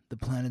god, the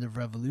planet of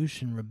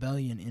revolution,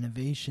 rebellion,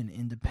 innovation,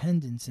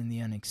 independence, and the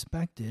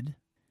unexpected.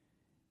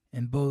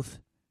 And both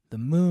the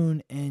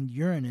moon and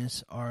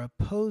Uranus are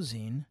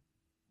opposing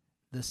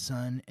the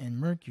sun and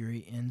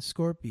Mercury in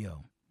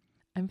Scorpio.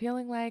 I'm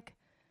feeling like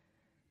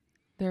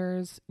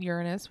there's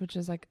Uranus, which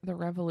is like the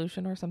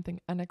revolution or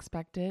something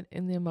unexpected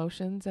in the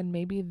emotions. And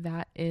maybe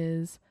that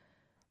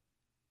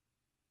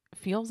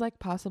feels like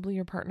possibly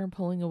your partner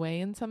pulling away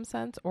in some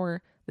sense,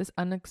 or this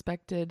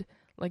unexpected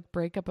like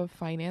breakup of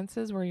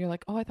finances where you're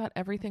like, oh, I thought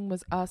everything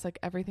was us. Like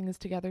everything is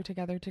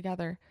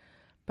together.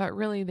 But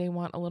really they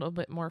want a little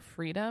bit more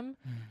freedom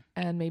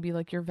and maybe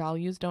like your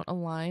values don't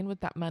align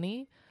with that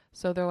money.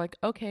 So they're like,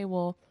 okay,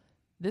 well,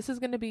 this is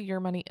going to be your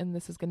money and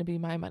this is going to be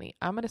my money.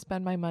 I'm going to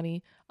spend my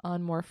money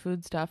on more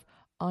food stuff,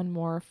 on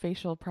more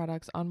facial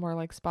products, on more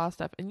like spa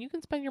stuff. And you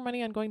can spend your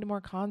money on going to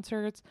more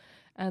concerts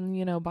and,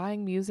 you know,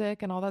 buying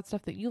music and all that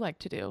stuff that you like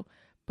to do.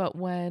 But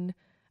when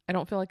I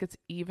don't feel like it's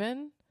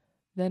even,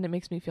 then it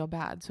makes me feel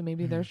bad. So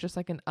maybe there's just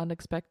like an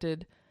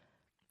unexpected,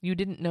 you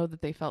didn't know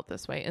that they felt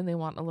this way and they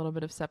want a little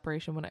bit of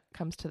separation when it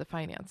comes to the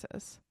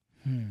finances.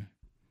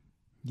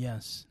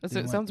 Yes. So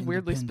it sounds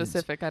weirdly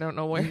specific. I don't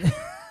know where.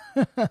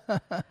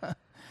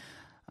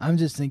 I'm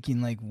just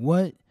thinking like,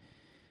 what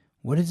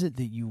is it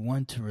that you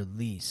want to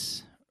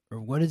release? Or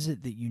what is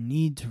it that you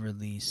need to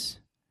release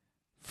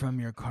from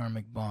your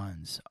karmic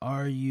bonds?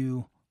 Are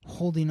you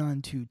holding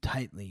on too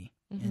tightly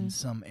in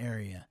some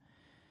area?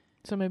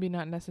 So maybe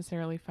not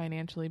necessarily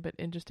financially, but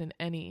just in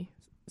any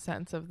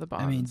sense of the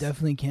bonds. I mean,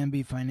 definitely can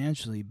be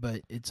financially,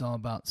 but it's all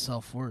about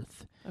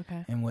self-worth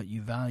and what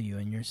you value.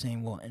 And you're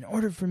saying, well, in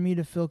order for me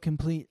to feel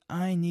complete,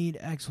 I need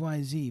X,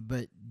 Y, Z.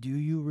 But do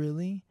you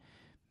really?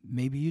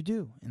 Maybe you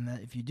do. And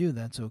that if you do,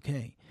 that's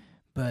okay.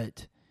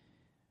 But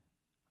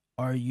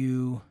are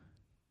you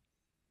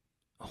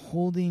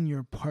holding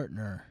your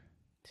partner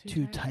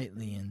too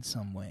tightly in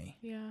some way?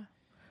 Yeah.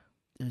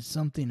 There's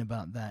something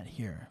about that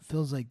here.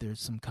 Feels like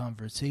there's some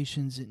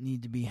conversations that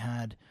need to be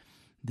had.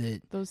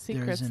 Those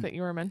secrets that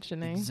you were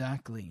mentioning.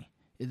 Exactly.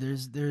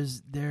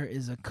 There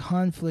is a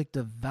conflict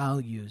of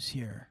values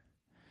here.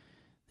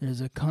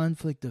 There's a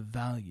conflict of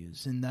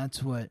values, and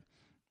that's what.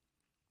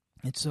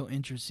 It's so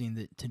interesting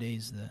that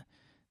today's the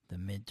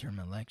midterm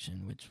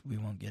election, which we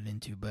won't get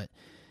into, but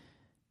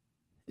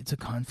it's a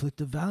conflict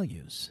of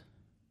values.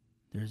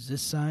 There's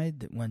this side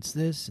that wants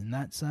this, and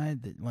that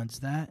side that wants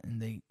that,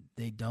 and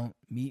they don't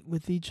meet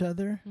with each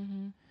other.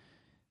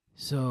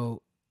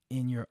 So,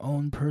 in your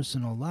own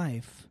personal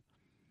life,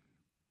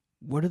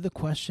 what are the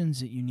questions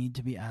that you need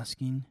to be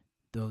asking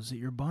those that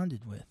you're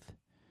bonded with?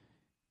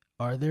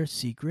 Are there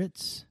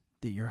secrets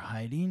that you're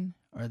hiding?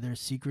 Are there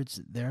secrets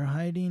that they're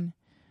hiding?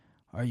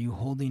 Are you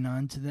holding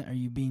on to them? Are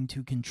you being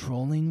too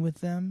controlling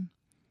with them?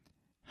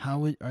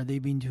 Are they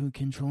being too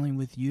controlling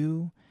with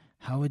you?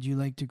 How would you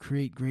like to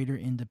create greater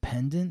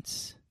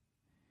independence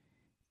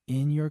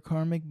in your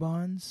karmic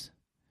bonds?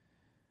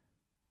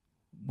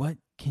 What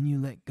can you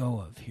let go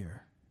of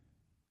here?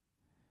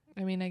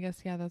 I mean, I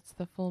guess, yeah, that's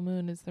the full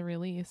moon is the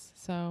release.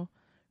 So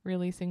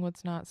releasing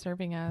what's not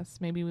serving us.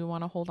 Maybe we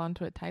want to hold on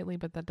to it tightly,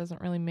 but that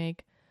doesn't really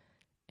make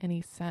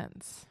any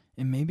sense.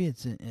 And maybe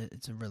it's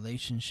a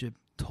relationship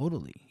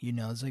totally. You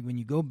know, it's like when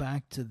you go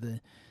back to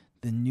the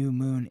new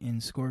moon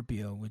in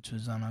Scorpio, which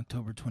was on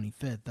October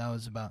 25th, that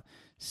was about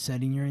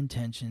setting your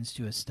intentions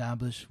to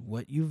establish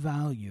what you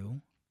value,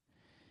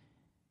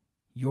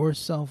 your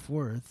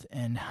self-worth,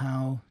 and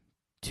how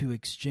to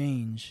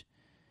exchange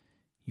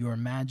your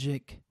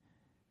magic,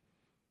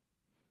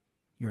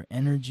 your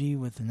energy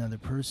with another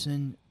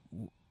person,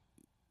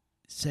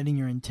 setting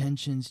your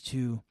intentions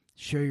to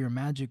share your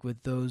magic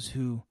with those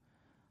who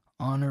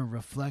honor,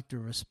 reflect, or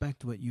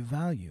respect what you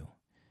value.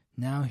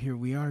 Now here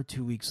we are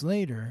 2 weeks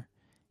later,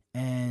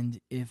 and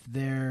if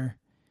there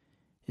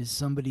is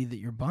somebody that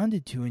you're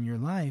bonded to in your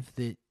life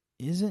that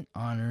isn't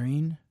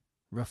honoring,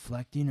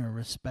 reflecting, or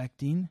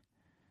respecting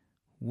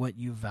what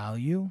you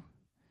value,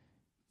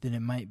 then it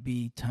might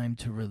be time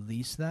to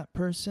release that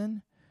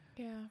person.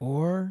 Yeah.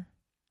 Or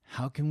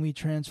how can we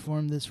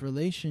transform this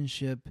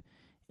relationship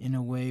in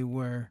a way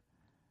where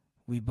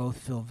we both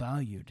feel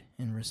valued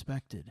and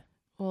respected?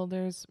 Well,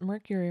 there's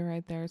Mercury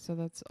right there, so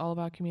that's all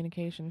about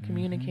communication,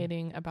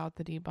 communicating about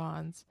the deep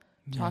bonds,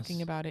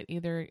 talking about it.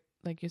 Either,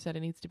 like you said, it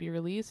needs to be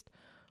released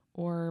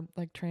or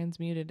like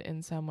transmuted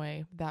in some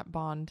way. That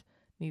bond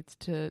needs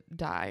to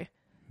die.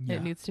 Yeah.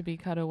 It needs to be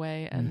cut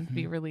away and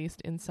be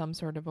released in some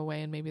sort of a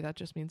way, and maybe that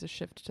just means a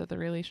shift to the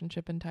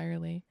relationship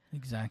entirely.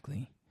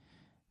 Exactly.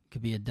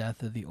 Could be a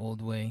death of the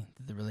old way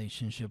that the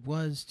relationship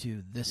was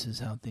to this is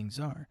how things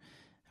are.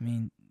 I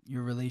mean,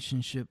 your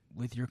relationship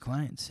with your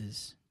clients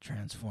is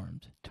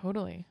transformed.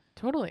 Totally.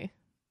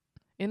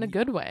 In a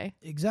good way.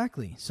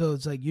 Exactly. So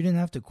it's like you didn't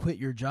have to quit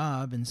your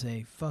job and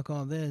say, fuck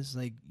all this.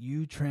 Like,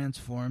 you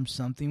transformed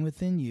something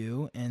within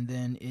you, and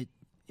then it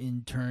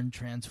in turn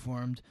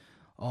transformed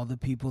all the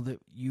people that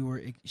you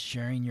were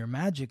sharing your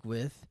magic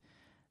with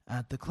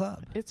at the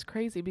club. It's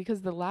crazy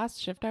because the last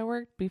shift I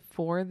worked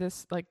before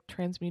this like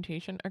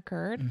transmutation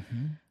occurred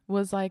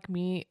was like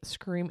me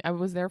screaming. I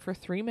was there for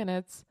 3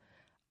 minutes.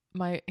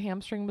 My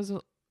hamstring was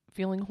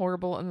feeling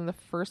horrible, and then the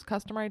first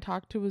customer I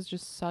talked to was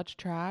just such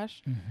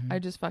trash. I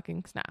just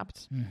fucking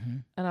snapped.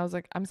 And I was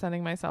like, I'm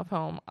sending myself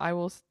home.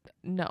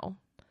 No,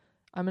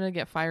 I'm gonna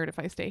get fired if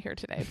I stay here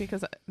today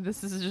because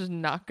this is just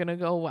not gonna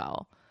go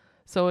well.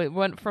 So it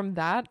went from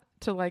that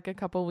to like a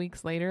couple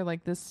weeks later,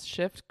 like this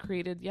shift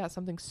created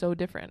something so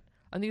different.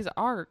 And these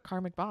are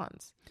karmic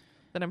bonds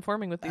that I'm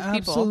forming with these people.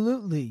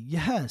 Absolutely.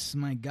 Yes,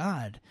 my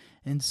God.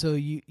 And so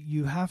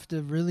you have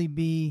to really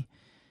be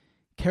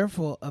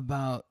careful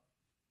about,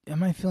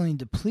 am I feeling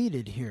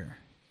depleted here?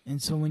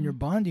 And so when you're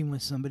bonding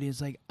with somebody,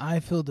 it's like, I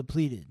feel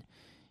depleted.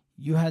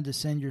 You had to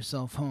send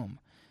yourself home.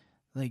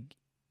 Like,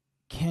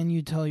 can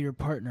you tell your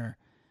partner,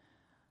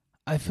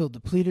 I feel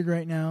depleted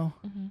right now.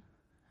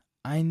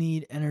 I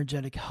need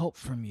energetic help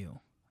from you.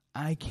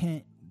 I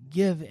can't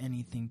give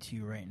anything to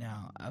you right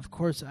now. Of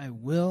course I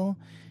will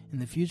in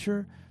the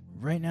future.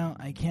 Right now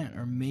I can't.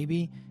 Or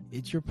maybe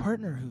it's your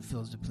partner who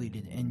feels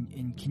depleted,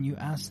 and can you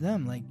ask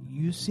them, like,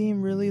 you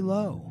seem really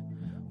low.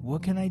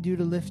 What can I do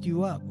to lift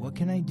you up? What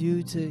can I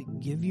do to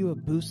give you a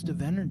boost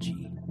of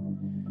energy?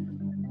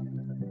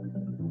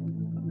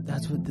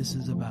 That's what this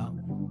is about.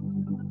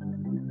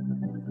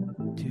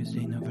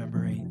 Tuesday,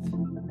 November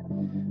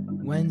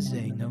 8th.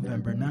 Wednesday,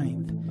 November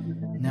 9th.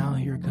 Now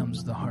here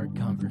comes the hard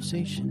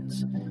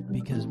conversations,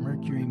 because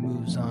Mercury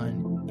moves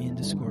on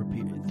into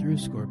Scorpio, through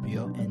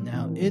Scorpio, and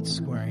now it's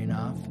squaring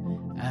off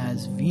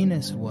as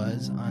Venus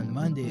was on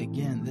Monday.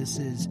 Again, this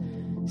is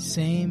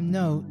same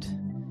note,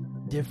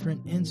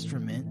 different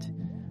instrument.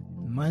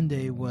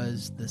 Monday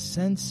was the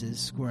senses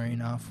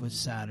squaring off with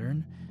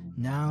Saturn.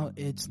 Now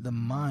it's the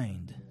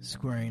mind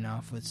squaring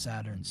off with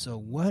Saturn. So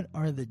what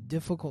are the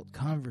difficult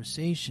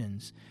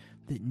conversations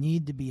that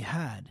need to be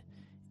had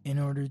in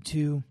order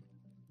to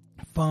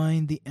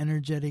find the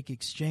energetic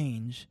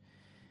exchange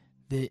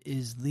that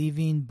is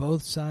leaving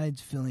both sides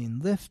feeling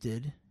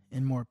lifted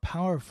and more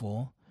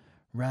powerful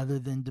rather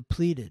than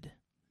depleted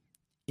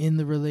in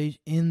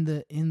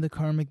the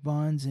karmic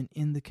bonds and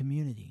in the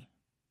community?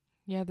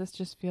 Yeah, this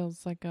just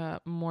feels like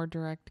a more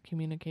direct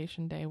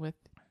communication day with,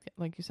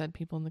 like you said,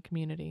 people in the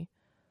community.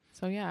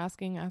 So yeah,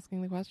 asking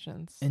the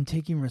questions and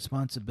taking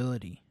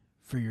responsibility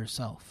for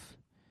yourself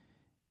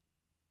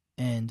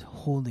and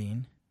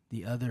holding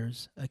the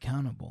others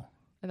accountable.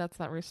 And that's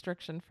that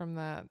restriction from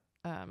the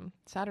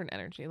Saturn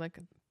energy, like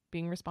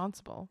being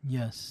responsible.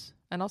 Yes.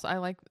 And also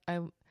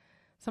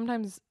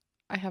sometimes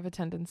I have a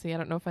tendency, I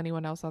don't know if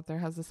anyone else out there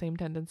has the same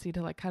tendency,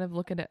 to like kind of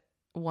look at it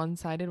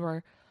one-sided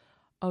where,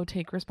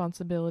 take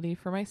responsibility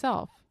for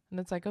myself. And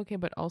it's like, okay,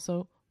 but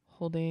also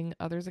holding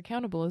others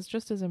accountable is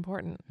just as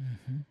important.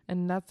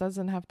 And that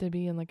doesn't have to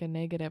be in like a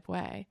negative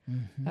way.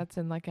 That's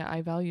in like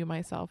I value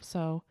myself,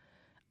 so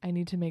I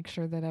need to make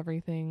sure that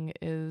everything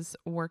is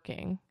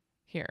working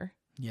here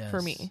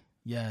for me.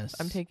 Yes.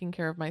 I'm taking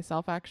care of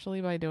myself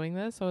actually by doing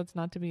this. So it's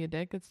not to be a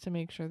dick. It's to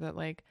make sure that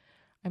like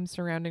I'm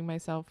surrounding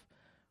myself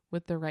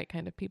with the right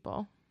kind of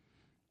people.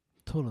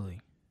 Totally.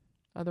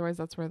 Otherwise,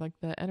 that's where like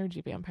the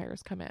energy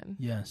vampires come in.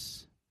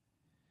 Yes.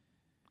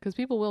 Because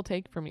people will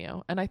take from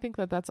you. And I think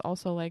that that's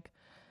also like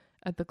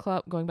at the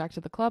club, going back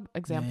to the club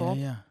example.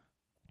 Yeah.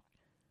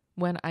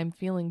 When I'm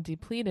feeling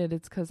depleted,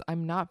 it's because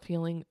I'm not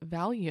feeling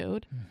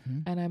valued.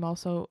 And I'm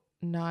also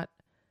not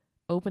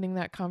opening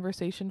that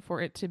conversation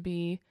for it to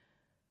be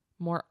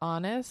more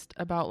honest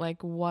about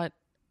like what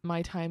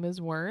my time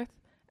is worth.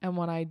 And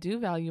when I do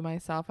value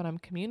myself and I'm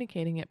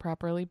communicating it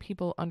properly,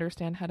 people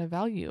understand how to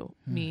value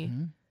me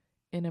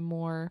in a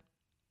more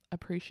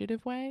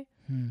appreciative way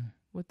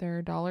with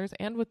their dollars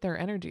and with their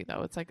energy,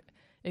 though. It's like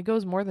it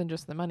goes more than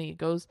just the money. It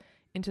goes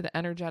into the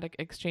energetic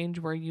exchange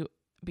where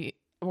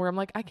I'm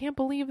like, I can't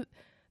believe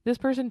this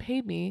person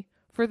paid me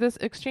for this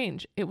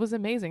exchange. It was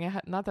amazing.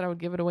 Not that I would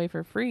give it away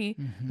for free,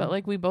 but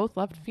like we both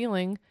left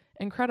feeling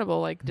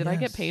incredible. Like, did I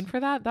get paid for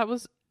that? That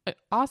was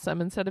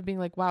awesome. Instead of being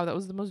like, wow, that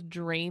was the most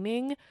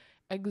draining,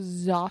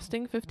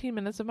 exhausting 15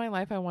 minutes of my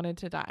life. I wanted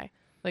to die.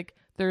 Like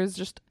there is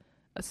just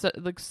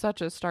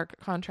such a stark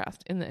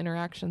contrast in the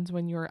interactions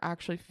when you're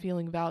actually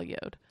feeling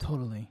valued.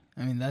 Totally.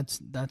 I mean,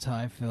 that's how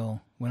I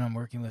feel when I'm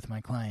working with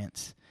my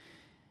clients.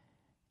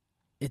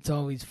 It's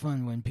always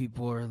fun when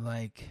people are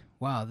like,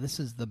 wow, this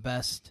is the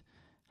best,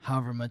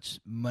 however much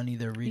money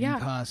their reading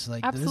costs.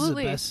 Like,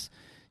 absolutely. This is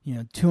the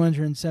best,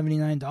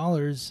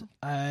 $279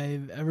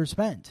 I've ever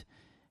spent.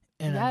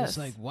 And I'm just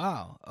like,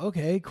 wow,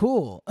 okay,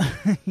 cool.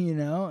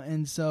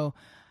 And so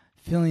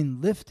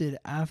feeling lifted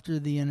after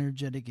the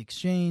energetic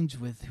exchange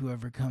with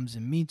whoever comes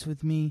and meets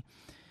with me,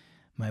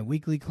 my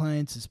weekly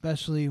clients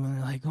especially, when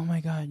they're like, oh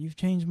my God, you've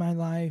changed my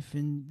life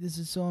and this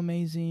is so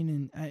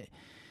amazing. And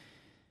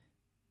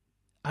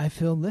I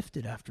feel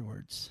lifted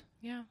afterwards.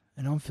 Yeah.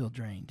 I don't feel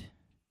drained.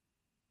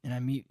 And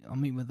I'll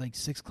meet with like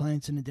 6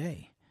 clients in a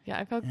day. Yeah,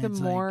 I feel like the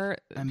more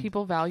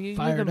people value you,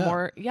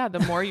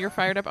 the more you're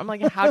fired up. I'm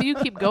like, how do you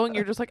keep going?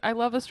 You're just like, I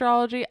love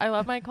astrology. I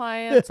love my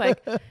clients.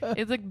 Like,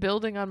 it's like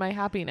building on my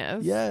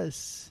happiness.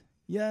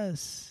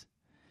 Yes.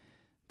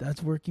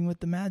 That's working with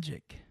the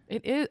magic.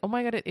 It is. Oh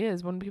my God, it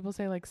is. When people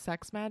say like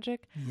sex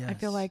magic, I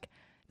feel like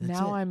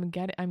now I'm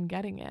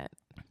getting it.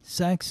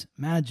 Sex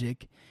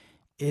magic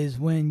is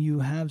when you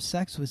have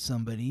sex with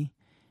somebody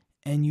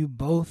and you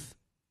both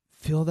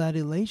feel that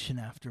elation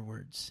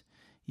afterwards.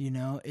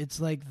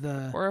 It's like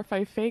or if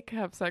I fake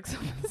have sex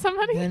with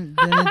somebody, then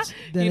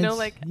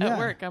at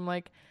work, I'm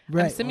like,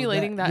 I'm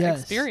simulating that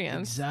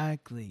experience.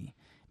 Exactly.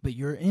 But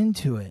you're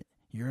into it.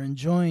 You're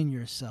enjoying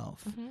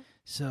yourself.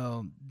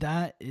 So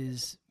that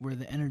is where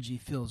the energy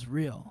feels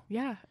real.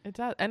 Yeah, it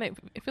does. And I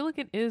feel like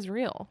it is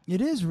real.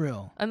 It is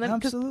real. And then,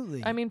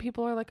 absolutely. I mean,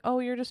 people are like, oh,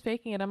 you're just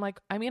faking it. I'm like,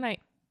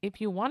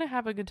 if you want to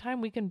have a good time,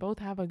 we can both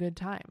have a good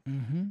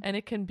time. And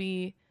it can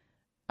be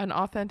an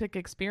authentic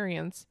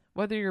experience,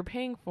 whether you're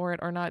paying for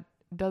it or not,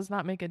 does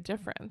not make a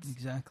difference.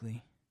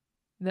 Exactly.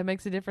 That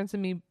makes a difference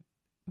in me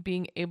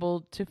being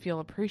able to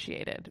feel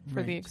appreciated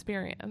for the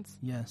experience.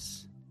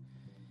 Yes.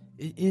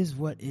 It is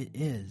what it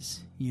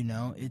is.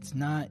 It's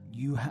not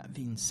you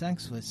having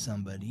sex with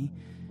somebody.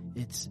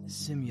 It's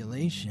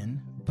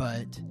simulation,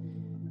 but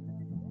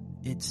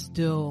it's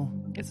still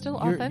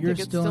authentic. You're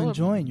still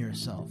enjoying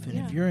yourself. And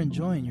if you're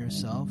enjoying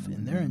yourself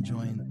and they're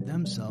enjoying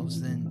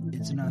themselves, then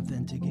it's an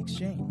authentic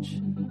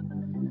exchange.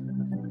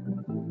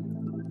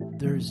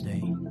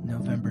 Thursday,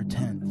 November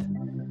 10th.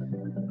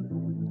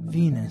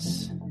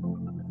 Venus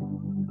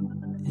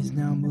is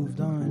now moved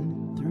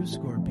on through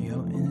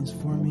Scorpio and is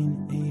forming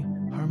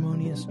a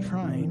harmonious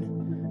trine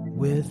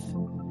with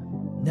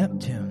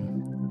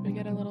Neptune. We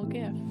get a little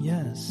gift.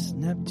 Yes,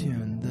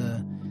 Neptune,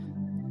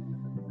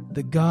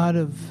 the god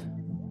of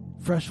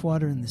fresh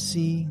water in the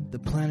sea, the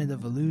planet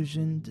of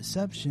illusion,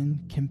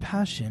 deception,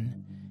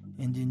 compassion,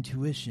 and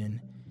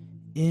intuition.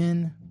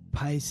 In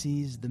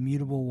Pisces, the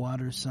mutable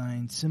water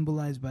sign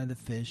symbolized by the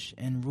fish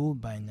and ruled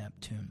by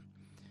Neptune.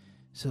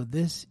 So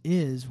this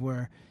is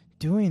where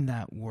doing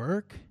that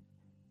work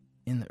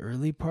in the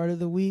early part of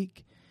the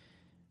week,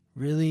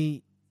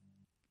 really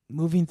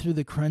moving through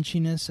the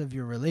crunchiness of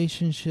your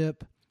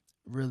relationship,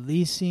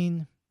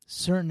 releasing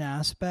certain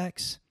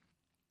aspects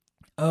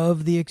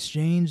of the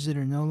exchange that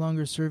are no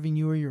longer serving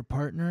you or your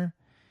partner,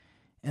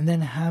 and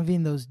then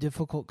having those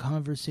difficult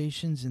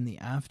conversations in the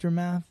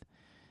aftermath.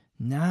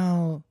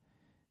 Now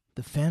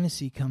the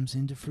fantasy comes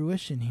into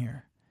fruition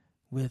here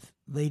with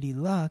Lady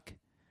Luck,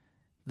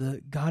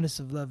 the goddess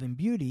of love and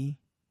beauty,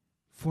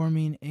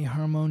 forming a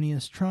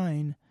harmonious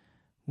trine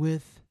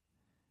with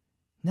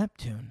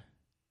Neptune.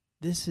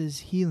 This is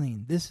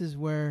healing. This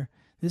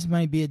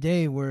might be a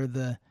day where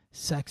the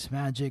sex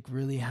magic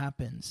really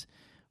happens.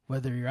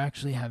 Whether you're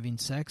actually having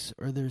sex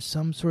or there's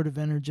some sort of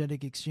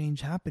energetic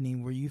exchange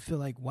happening where you feel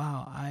like,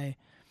 wow, I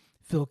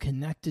feel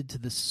connected to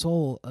the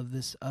soul of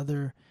this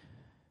other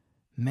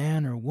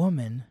man or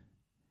woman,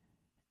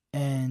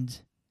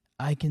 and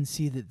I can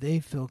see that they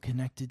feel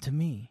connected to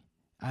me.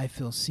 I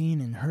feel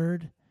seen and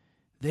heard.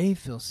 They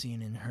feel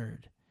seen and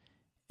heard.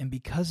 And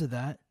because of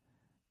that,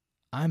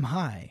 I'm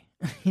high.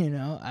 I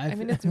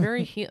mean, it's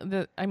very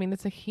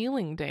it's a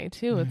healing day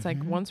too. It's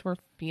like once we're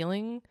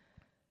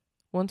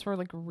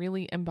like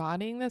really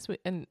embodying this,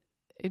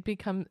 it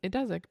becomes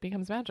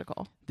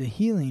magical. The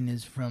healing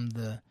is from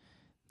the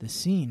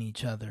seeing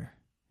each other.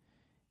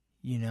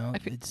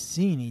 It's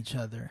seeing each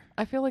other.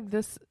 I feel like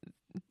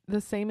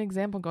the same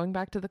example, going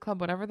back to the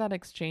club, whatever that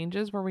exchange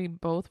is where we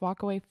both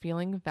walk away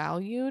feeling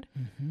valued,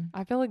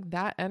 I feel like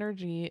that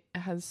energy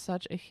has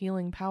such a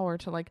healing power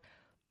to like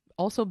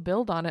also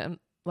build on it. And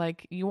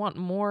like you want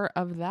more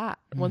of that.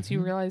 Once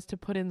you realize to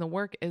put in the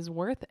work is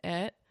worth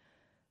it,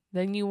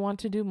 then you want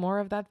to do more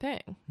of that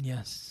thing.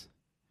 Yes.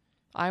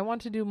 I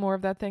want to do more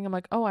of that thing. I'm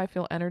like, oh, I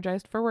feel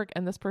energized for work.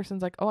 And this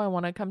person's like, oh, I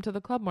want to come to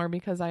the club more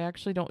because I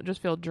actually don't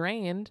just feel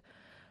drained.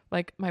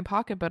 Like my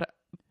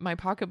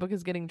pocketbook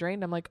is getting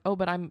drained. I'm like, oh,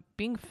 but I'm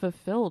being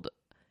fulfilled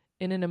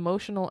in an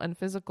emotional and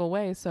physical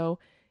way. So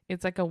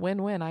it's like a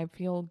win-win. I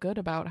feel good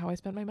about how I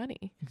spent my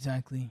money.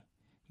 Exactly.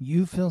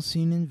 You feel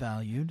seen and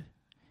valued,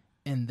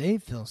 and they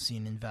feel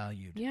seen and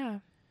valued. Yeah.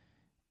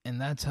 And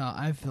that's how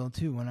I feel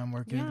too when I'm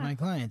working with my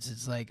clients.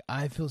 It's like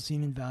I feel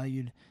seen and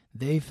valued.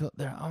 They feel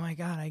oh my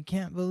God, I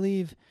can't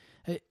believe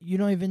you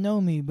don't even know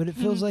me, but it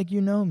feels like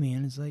you know me.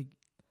 And it's like,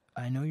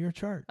 I know your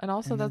chart. And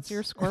also that's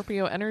your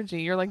Scorpio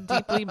energy. You're like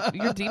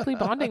deeply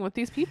bonding with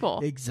these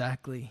people.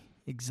 Exactly.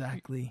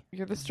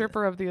 You're the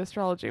stripper of the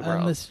astrology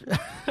world.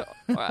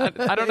 I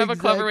don't have a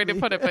clever way to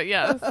put it, but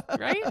yes,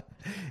 right?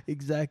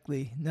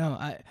 Exactly. No,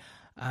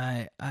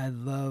 I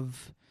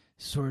love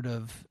sort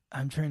of,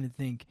 I'm trying to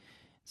think,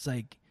 it's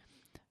like,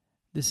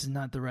 this is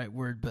not the right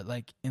word, but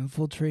like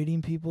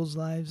infiltrating people's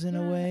lives in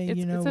a way,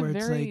 it's a where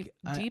very it's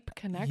like deep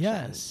connection.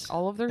 Yes.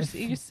 All of their,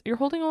 you're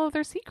holding all of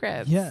their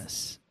secrets.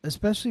 Yes.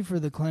 Especially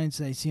for the clients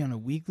that I see on a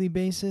weekly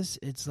basis.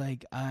 It's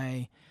like,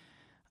 I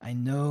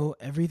know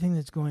everything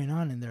that's going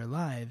on in their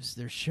lives.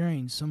 They're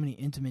sharing so many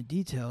intimate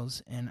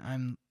details, and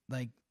I'm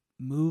like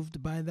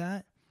moved by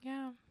that.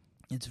 Yeah.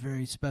 It's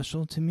very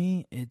special to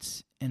me.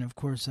 And of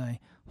course I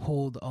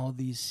hold all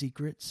these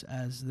secrets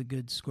as the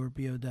good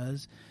Scorpio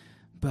does,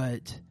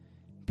 but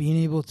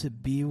being able to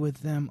be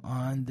with them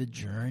on the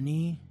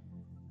journey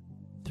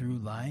through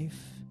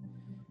life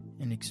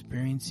and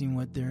experiencing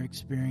what they're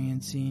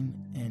experiencing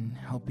and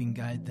helping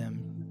guide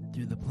them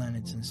through the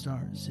planets and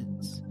stars,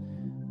 it's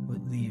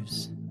what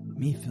leaves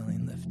me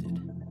feeling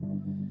lifted.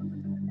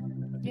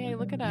 Yay,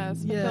 look at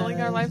us. Fulfilling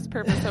our life's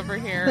purpose over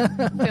here.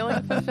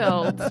 Feeling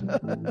fulfilled.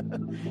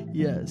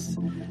 Yes.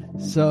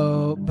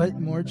 So, but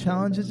more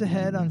challenges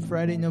ahead on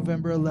Friday,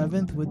 November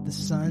 11th with the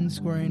Sun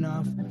squaring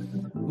off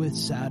with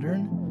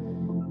Saturn.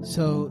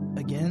 So,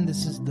 again,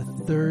 this is the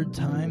third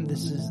time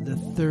this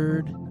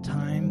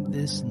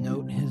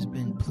note has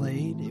been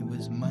played. It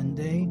was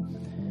Monday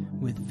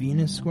with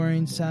Venus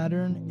squaring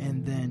Saturn,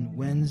 and then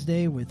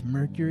Wednesday with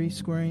Mercury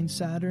squaring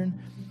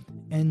Saturn,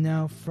 and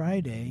now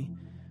Friday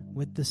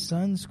with the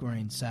Sun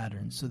squaring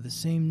Saturn. So the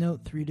same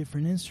note, 3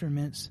 different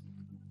instruments.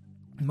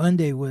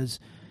 Monday was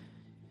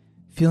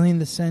feeling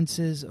the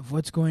senses of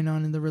what's going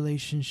on in the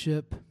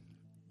relationship.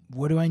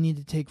 What do I need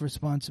to take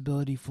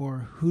responsibility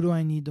for? Who do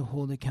I need to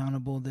hold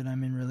accountable that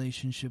I'm in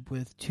relationship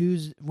with?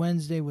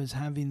 Wednesday was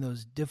having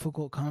those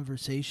difficult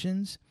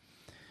conversations.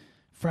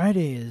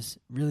 Friday is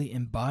really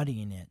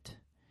embodying it.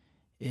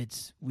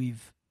 It's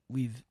we've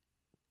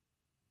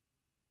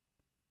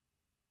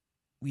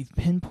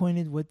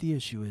pinpointed what the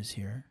issue is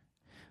here.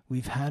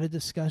 We've had a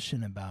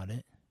discussion about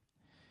it.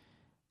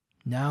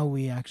 Now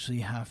we actually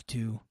have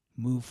to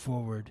move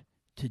forward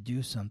to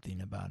do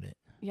something about it.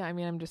 Yeah, I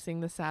mean, I'm just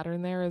seeing the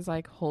Saturn there is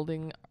like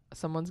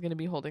someone's going to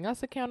be holding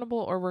us accountable,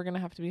 or we're going to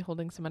have to be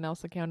holding someone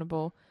else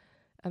accountable.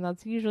 And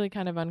that's usually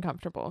kind of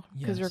uncomfortable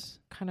because you're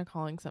kind of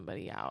calling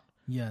somebody out.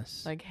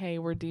 Yes. Like, hey,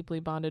 we're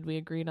deeply bonded. We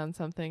agreed on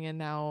something and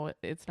now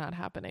it's not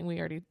happening. We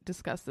already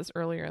discussed this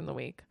earlier in the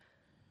week.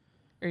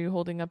 Are you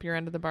holding up your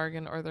end of the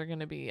bargain, or they're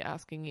going to be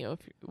asking you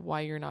why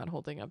you're not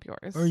holding up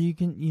yours? Or you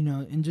can,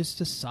 and just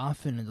to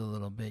soften it a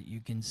little bit, you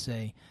can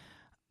say,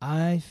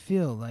 I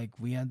feel like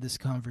we had this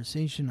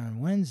conversation on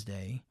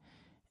Wednesday,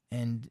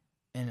 and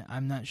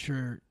I'm not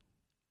sure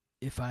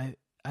if I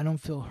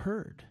don't feel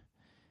heard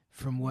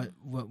from what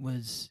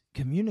was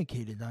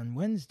communicated on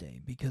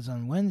Wednesday, because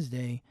on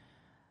Wednesday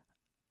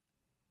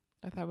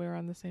I thought we were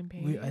on the same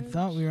page. I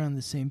thought we were on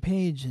the same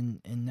page,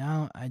 and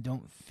now I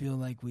don't feel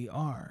like we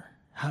are.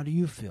 How do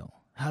you feel?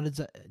 How does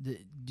that?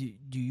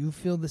 Do you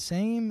feel the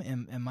same?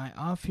 Am I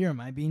off here? Am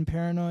I being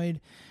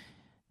paranoid?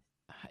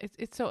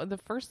 It's so the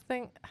first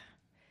thing.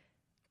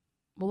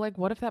 Well, like,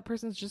 what if that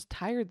person's just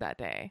tired that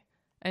day?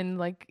 And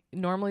like,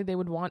 normally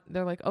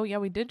they're like, oh yeah,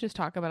 we did just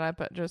talk about it,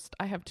 but just,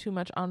 I have too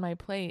much on my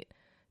plate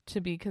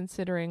to be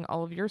considering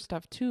all of your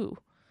stuff too.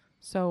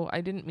 So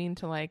I didn't mean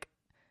to like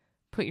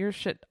put your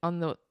shit on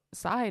the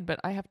side, but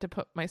I have to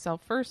put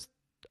myself first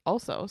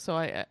also. So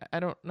I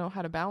don't know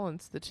how to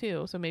balance the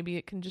two. So maybe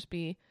it can just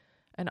be,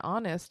 an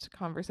honest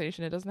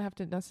conversation. It doesn't have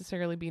to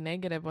necessarily be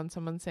negative when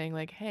someone's saying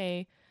like,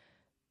 hey,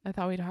 I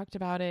thought we talked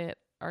about it.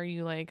 Are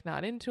you like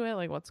not into it?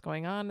 Like, what's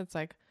going on? It's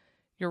like,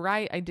 you're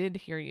right. I did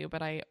hear you,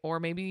 but or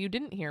maybe you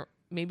didn't hear.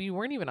 Maybe you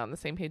weren't even on the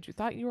same page. You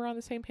thought you were on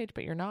the same page,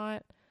 but you're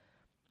not.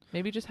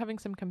 Maybe just having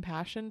some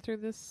compassion through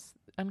this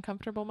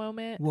uncomfortable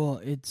moment. Well,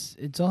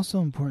 it's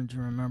also important to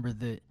remember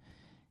that,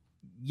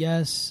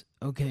 yes,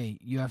 okay,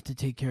 you have to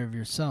take care of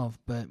yourself,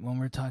 but when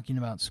we're talking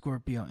about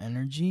Scorpio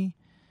energy,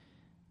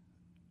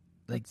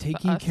 like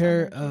taking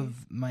care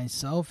of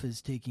myself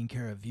is taking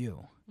care of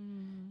you.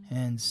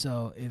 And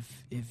so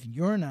if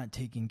you're not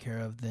taken care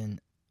of, then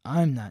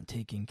I'm not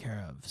taken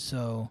care of.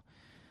 So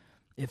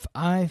if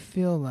I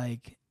feel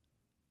like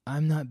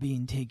I'm not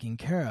being taken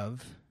care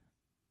of,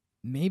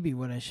 maybe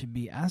what I should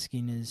be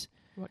asking is,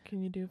 what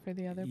can you do for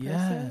the other person?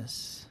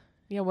 Yes.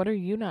 Yeah, what are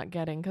you not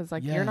getting? Because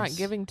like you're not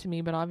giving to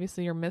me, but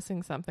obviously you're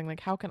missing something. Like,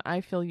 how can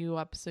I fill you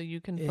up so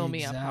you can fill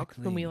me up? How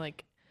can we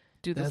like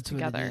do this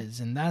together? That's what it is.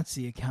 And that's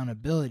the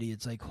accountability.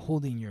 It's like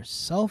holding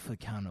yourself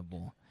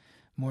accountable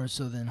more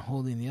so than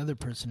holding the other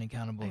person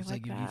accountable. It's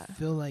like if you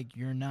feel like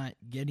you're not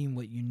getting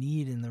what you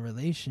need in the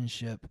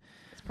relationship,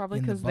 it's probably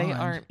because they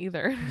aren't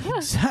either.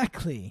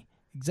 Exactly.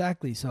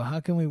 So how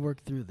can we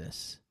work through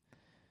this?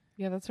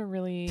 Yeah, that's a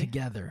really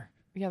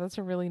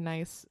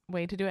nice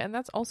way to do it. And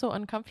that's also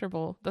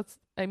uncomfortable. It's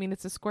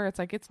a square. It's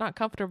like, it's not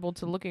comfortable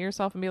to look at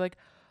yourself and be like,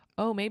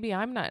 oh, maybe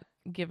I'm not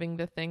giving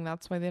the thing.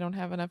 That's why they don't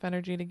have enough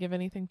energy to give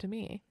anything to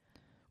me.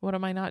 What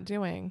am I not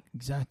doing?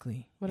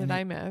 Exactly. What did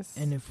I miss?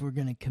 And if we're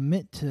going to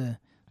commit to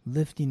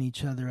lifting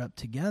each other up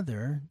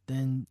together,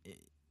 then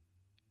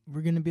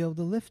we're going to be able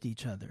to lift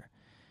each other.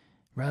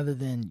 Rather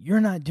than, you're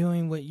not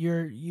doing what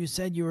you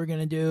said you were going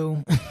to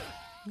do.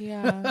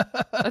 Yeah.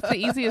 That's the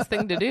easiest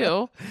thing to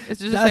do. Is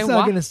to just that's say,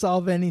 not going to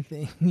solve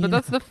anything. But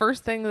that's the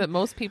first thing that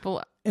most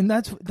people... And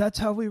that's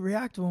how we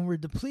react when we're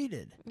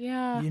depleted.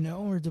 Yeah.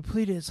 When we're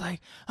depleted, it's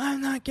like, I'm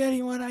not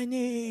getting what I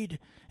need,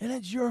 and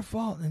it's your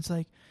fault. And it's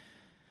like,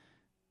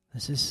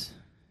 let's just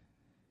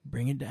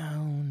bring it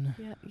down.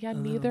 Yeah,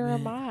 neither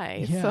am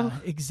I. Yeah, so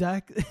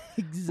exactly.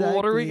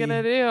 What are we going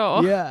to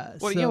do? Yeah.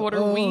 What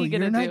are we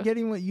going to do? You're not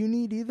getting what you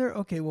need either?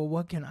 Okay, well,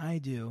 what can I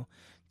do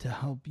to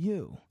help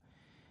you?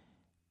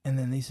 And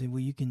then they say,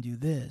 well, you can do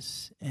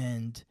this.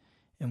 And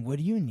what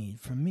do you need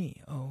from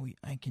me? Oh,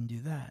 I can do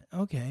that.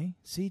 Okay.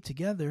 See,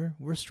 together,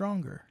 we're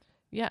stronger.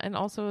 Yeah, and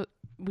also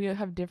we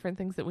have different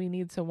things that we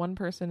need. So one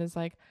person is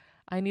like,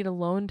 I need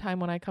alone time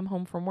when I come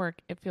home from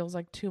work. It feels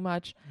like too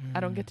much. I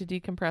don't get to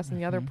decompress. And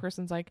the other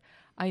person's like,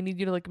 I need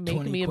you to like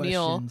make me a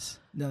meal.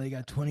 No, they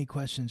got 20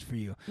 questions for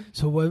you.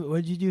 So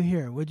what'd you do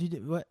here? What'd you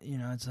do? What?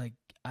 It's like,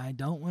 I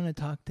don't want to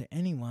talk to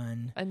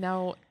anyone. And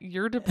now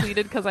you're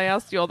depleted because I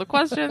asked you all the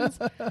questions.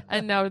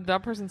 And now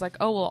that person's like,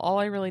 oh, well, all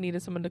I really need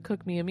is someone to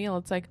cook me a meal.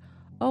 It's like,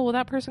 oh, well,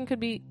 that person could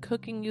be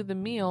cooking you the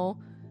meal,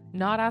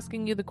 not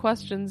asking you the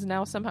questions.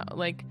 Now somehow,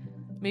 like,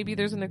 maybe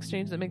there's an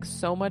exchange that makes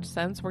so much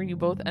sense where you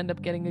both end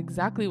up getting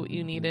exactly what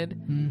you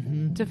needed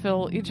to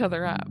fill each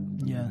other up.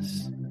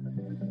 Yes.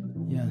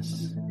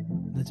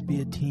 Let's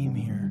be a team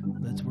here.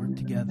 Let's work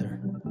together.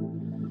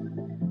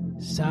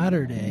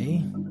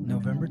 Saturday,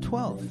 November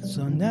 12th.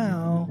 So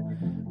now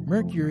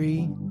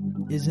Mercury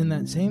is in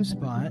that same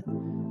spot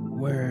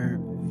where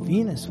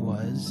Venus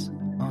was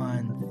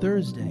on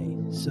Thursday.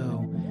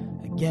 So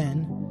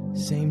again,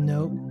 same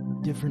note,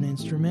 different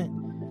instrument.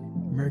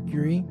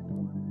 Mercury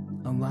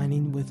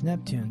aligning with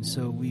Neptune.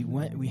 So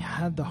we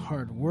had the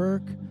hard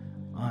work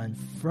on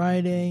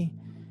Friday.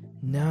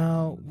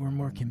 Now we're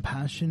more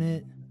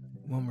compassionate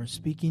when we're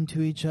speaking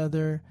to each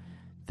other.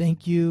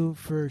 Thank you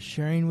for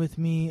sharing with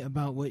me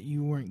about what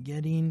you weren't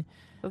getting.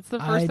 That's the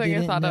first thing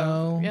I thought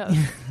of. Yes.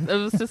 It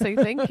was to say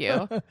thank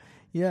you.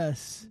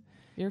 Yes.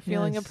 You're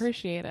feeling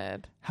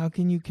appreciated. How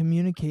can you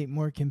communicate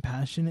more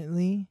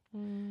compassionately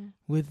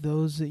with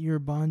those that you're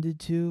bonded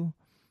to?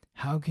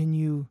 How can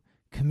you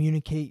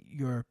communicate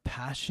your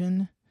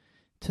passion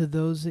to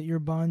those that you're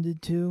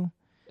bonded to?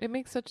 It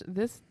makes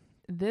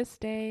this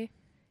day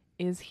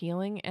is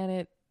healing,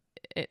 and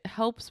it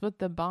helps with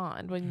the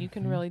bond when you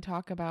can really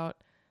talk about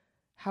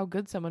how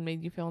good someone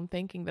made you feel and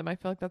thanking them. I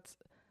feel like that's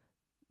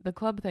the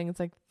club thing. It's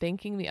like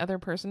thanking the other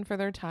person for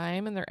their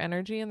time and their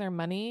energy and their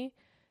money.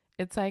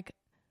 It's like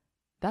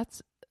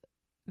that's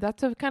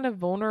a kind of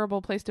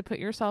vulnerable place to put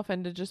yourself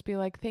in, to just be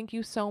like, thank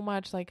you so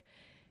much. Like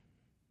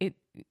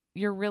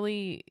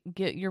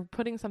you're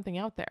putting something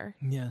out there.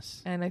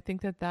 Yes. And I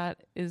think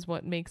that is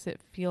what makes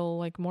it feel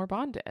like more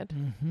bonded.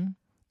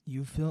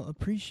 You feel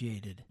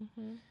appreciated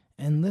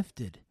and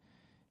lifted.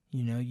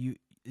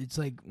 It's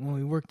like when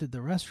we worked at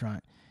the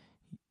restaurant,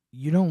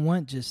 you don't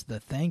want just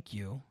the thank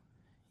you.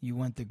 You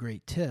want the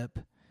great tip,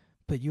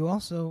 but you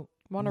also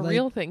want a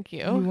real thank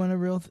you. You want a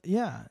real,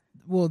 yeah.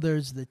 Well,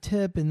 there's the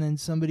tip, and then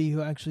somebody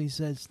who actually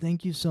says,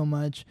 thank you so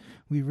much.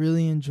 We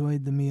really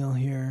enjoyed the meal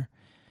here.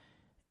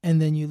 And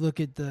then you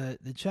look at the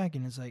check,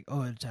 and it's like,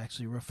 oh, it's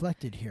actually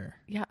reflected here.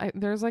 Yeah,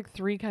 there's like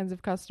 3 kinds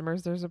of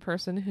customers. There's a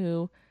person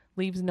who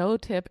leaves no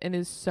tip and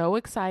is so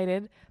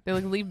excited. They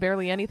like leave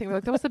barely anything. They're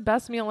like, that was the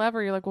best meal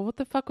ever. You're like, well, what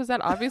the fuck was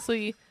that?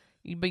 Obviously,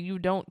 but you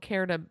don't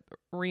care to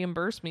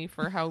reimburse me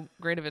for how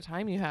great of a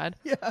time you had.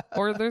 Yeah.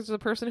 Or there's a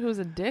person who was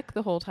a dick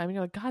the whole time, and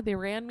you're like, God, they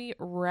ran me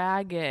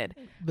ragged.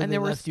 But and they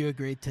left you a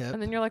great tip.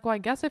 And then you're like, well, I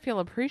guess I feel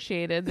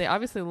appreciated. They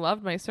obviously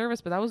loved my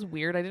service, but that was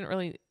weird.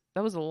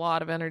 That was a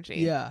lot of energy.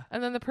 Yeah.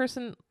 And then the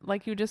person,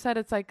 like you just said,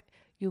 it's like,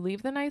 you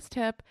leave the nice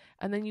tip,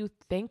 and then you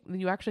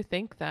actually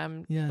thank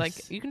them. Yes.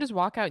 Like, you can just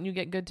walk out and you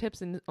get good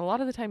tips, and a lot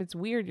of the time it's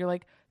weird. You're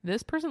like,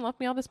 this person left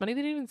me all this money.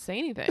 They didn't even say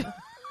anything.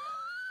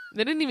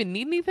 They didn't even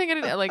need anything. I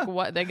didn't like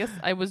what. I guess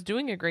I was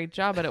doing a great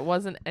job, but it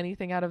wasn't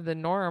anything out of the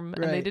norm,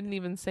 and they didn't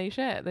even say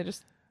shit. They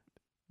just.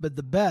 But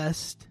the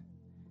best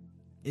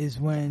is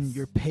when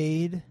you're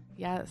paid.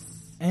 Yes.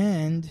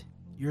 And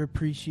you're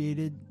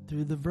appreciated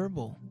through the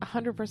verbal.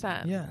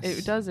 100%. Yes.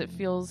 It does. It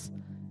feels.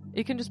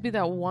 It can just be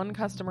that one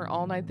customer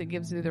all night that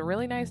gives you the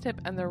really nice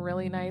tip and the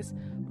really nice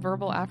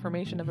verbal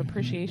affirmation of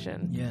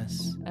appreciation.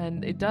 Yes.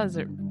 And it does.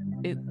 It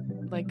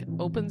like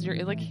opens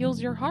it like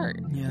heals your heart.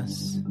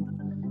 Yes.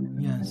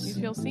 Yes. You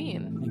feel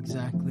seen.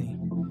 Exactly.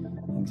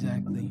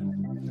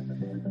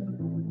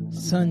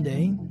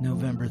 Sunday,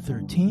 November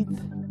 13th,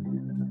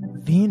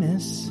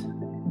 Venus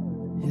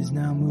has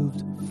now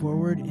moved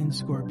forward in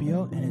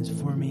Scorpio and is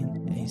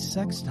forming a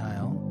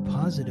sextile,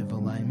 positive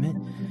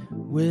alignment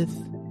with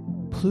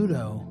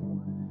Pluto,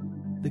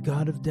 the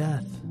god of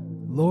death,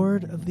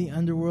 lord of the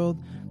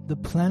underworld, the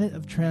planet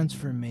of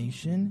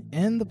transformation,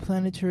 and the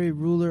planetary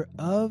ruler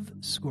of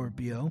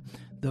Scorpio,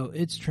 though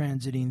it's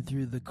transiting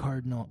through the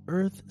cardinal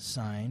earth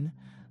sign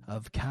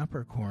of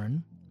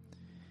Capricorn.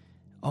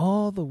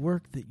 All the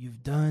work that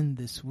you've done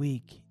this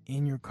week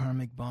in your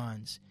karmic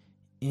bonds,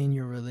 in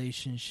your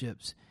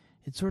relationships,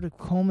 it sort of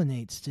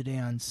culminates today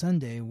on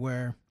Sunday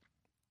where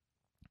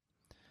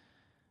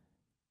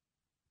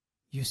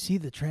you see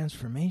the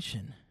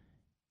transformation.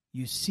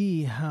 You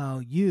see how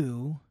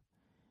you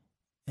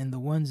and the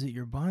ones that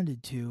you're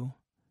bonded to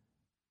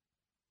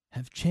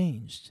have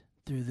changed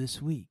through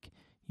this week.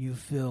 You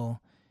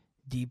feel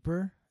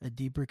a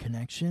deeper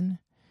connection.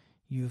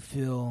 You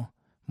feel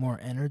more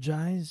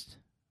energized,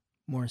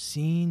 more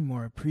seen,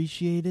 more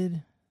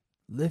appreciated,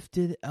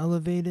 lifted,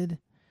 elevated.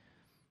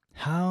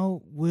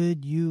 How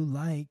would you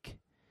like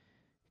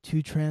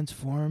to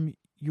transform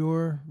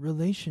your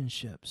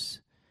relationships?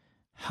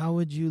 How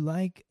would you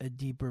like a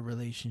deeper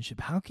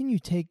relationship? How can you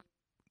take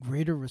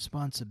greater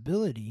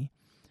responsibility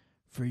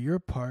for your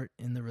part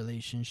in the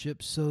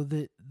relationship so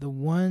that the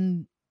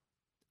one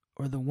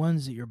or the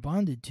ones that you're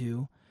bonded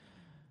to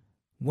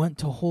want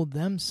to hold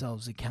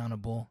themselves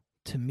accountable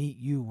to meet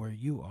you where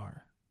you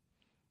are?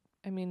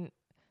 I mean,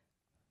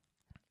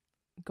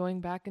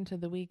 going back into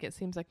the week, it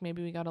seems like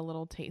maybe we got a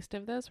little taste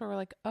of this where we're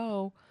like,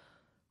 oh,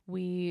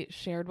 we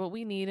shared what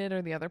we needed,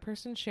 or the other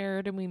person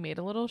shared, and we made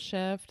a little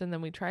shift, and then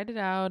we tried it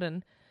out,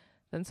 and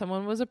then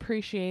someone was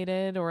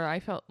appreciated, or I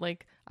felt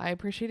like I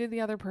appreciated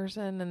the other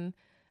person and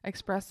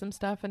expressed some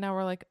stuff, and now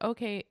we're like,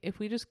 okay, if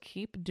we just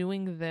keep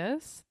doing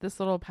this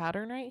little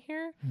pattern right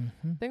here,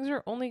 things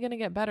are only going to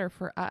get better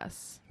for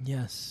us.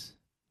 Yes.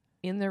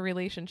 In the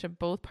relationship,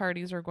 both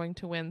parties are going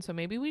to win. So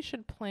maybe we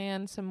should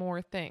plan some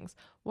more things.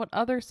 What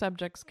other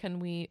subjects can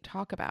we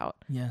talk about?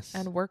 Yes.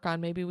 And work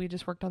on? Maybe we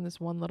just worked on this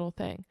one little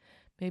thing.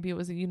 Maybe it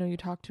was, you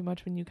talk too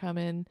much when you come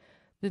in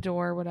the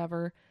door,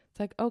 whatever. It's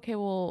like, okay,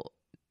 well,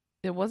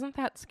 it wasn't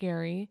that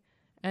scary.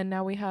 And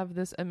now we have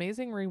this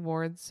amazing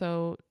reward.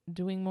 So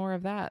doing more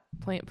of that,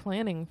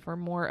 planning for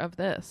more of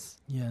this.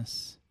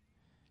 Yes.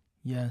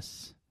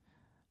 Yes.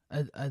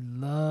 I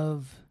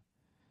love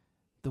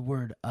the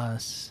word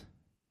us,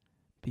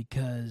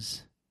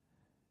 because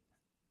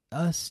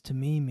us to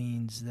me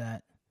means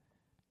that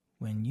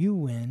when you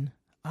win,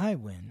 I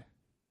win.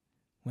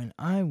 When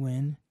I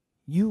win,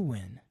 you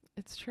win.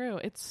 It's true.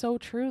 It's so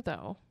true,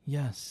 though.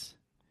 Yes.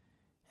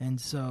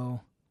 And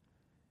so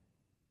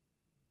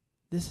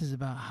this is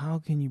about how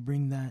can you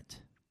bring that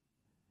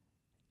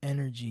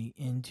energy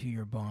into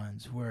your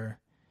bonds where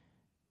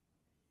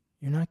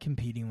you're not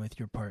competing with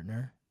your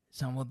partner.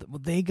 It's not, well,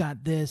 they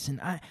got this,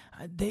 and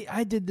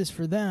I did this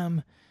for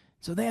them,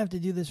 so they have to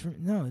do this for me.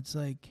 No, it's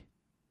like,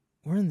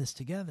 we're in this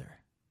together.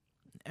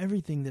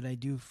 Everything that I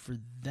do for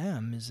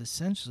them is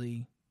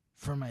essentially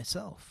for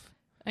myself.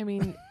 I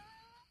mean,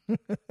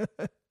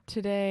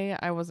 today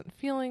I wasn't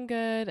feeling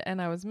good,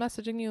 and I was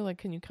messaging you, like,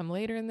 can you come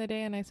later in the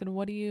day? And I said,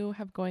 what do you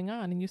have going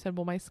on? And you said,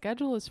 well, my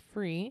schedule is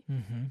free,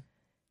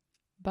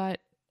 but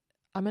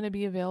I'm going to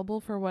be available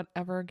for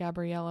whatever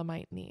Gabriella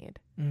might need.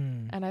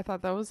 And I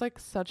thought that was like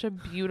such a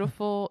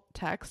beautiful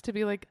text to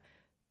be like,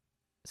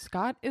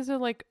 Scott is a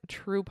like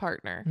true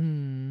partner.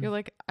 You're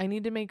like, I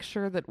need to make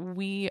sure that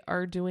we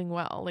are doing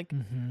well. Like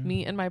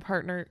me and my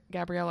partner,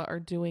 Gabriella,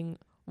 are doing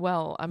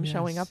well. I'm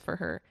showing up for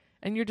her.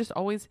 And you're just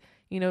always,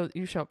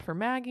 you show up for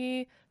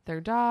Maggie, their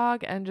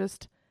dog, and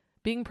just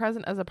being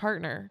present as a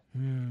partner.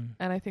 And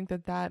I think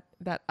that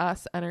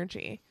us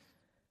energy,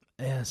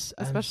 yes,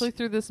 especially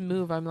through this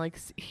move, I'm like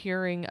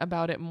hearing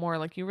about it more.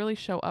 Like you really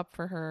show up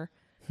for her,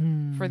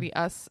 for the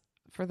us,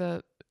 for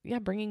the,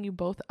 bringing you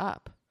both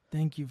up.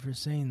 Thank you for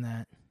saying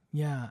that.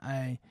 Yeah,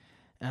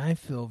 I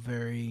feel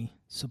very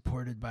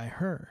supported by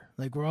her.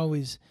 Like we're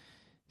always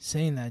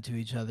saying that to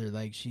each other.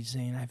 Like, she's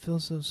saying, I feel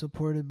so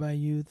supported by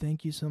you.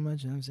 Thank you so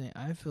much. And I'm saying,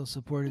 I feel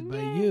supported by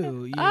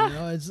you. You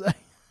know, it's like,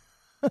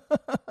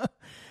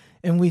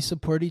 and we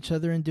support each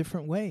other in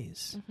different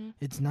ways. Mm-hmm.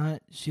 It's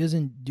not, she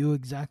doesn't do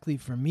exactly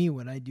for me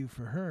what I do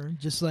for her.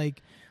 Just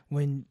like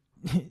when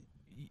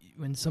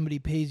somebody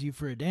pays you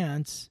for a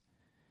dance,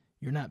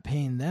 you're not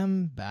paying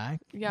them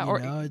back. Yeah, you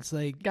know, it's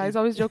like guys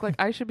always joke like,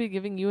 I should be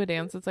giving you a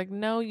dance. It's like,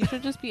 no, you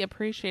should just be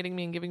appreciating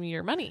me and giving me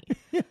your money.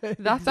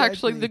 That's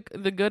actually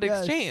the good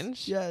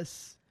exchange.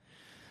 Yes.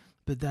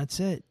 But that's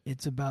it.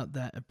 It's about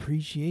that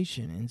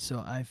appreciation. And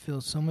so I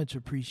feel so much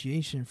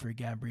appreciation for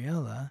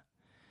Gabriella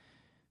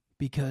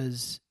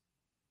because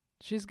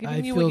she's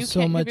giving you what you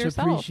can't give yourself. I feel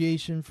so much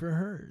appreciation for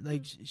her.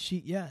 Like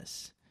she's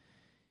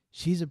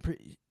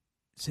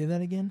say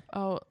that again?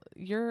 Oh,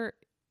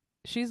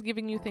 she's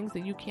giving you things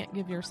that you can't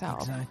give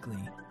yourself.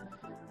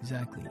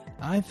 Exactly.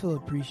 I feel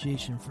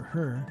appreciation for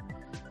her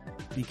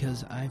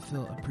because I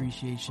feel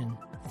appreciation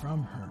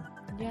from her.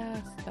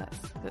 Yes,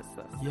 this.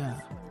 Yeah.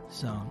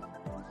 So.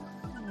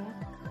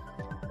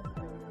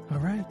 All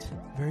right.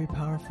 Very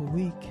powerful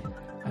week.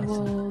 I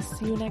will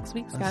see you next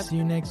week, Scott. I'll see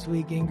you next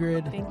week,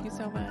 Ingrid. Thank you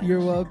so much. You're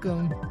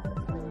welcome.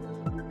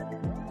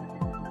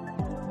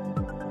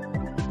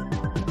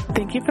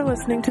 Thank you for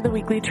listening to The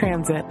Weekly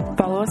Transit.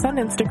 Follow us on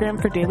Instagram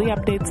for daily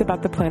updates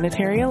about the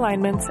planetary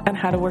alignments and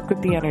how to work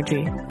with the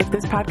energy. If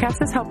this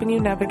podcast is helping you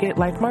navigate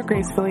life more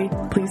gracefully,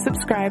 please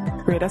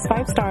subscribe, rate us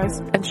 5 stars,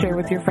 and share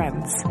with your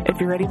friends. If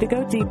you're ready to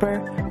go deeper,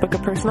 book a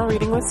personal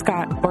reading with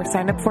Scott or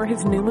sign up for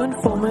his new moon,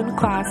 full moon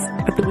class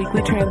at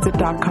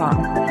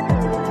theweeklytransit.com.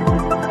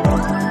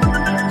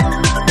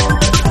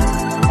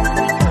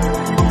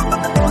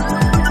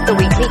 The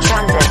Weekly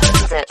Transit.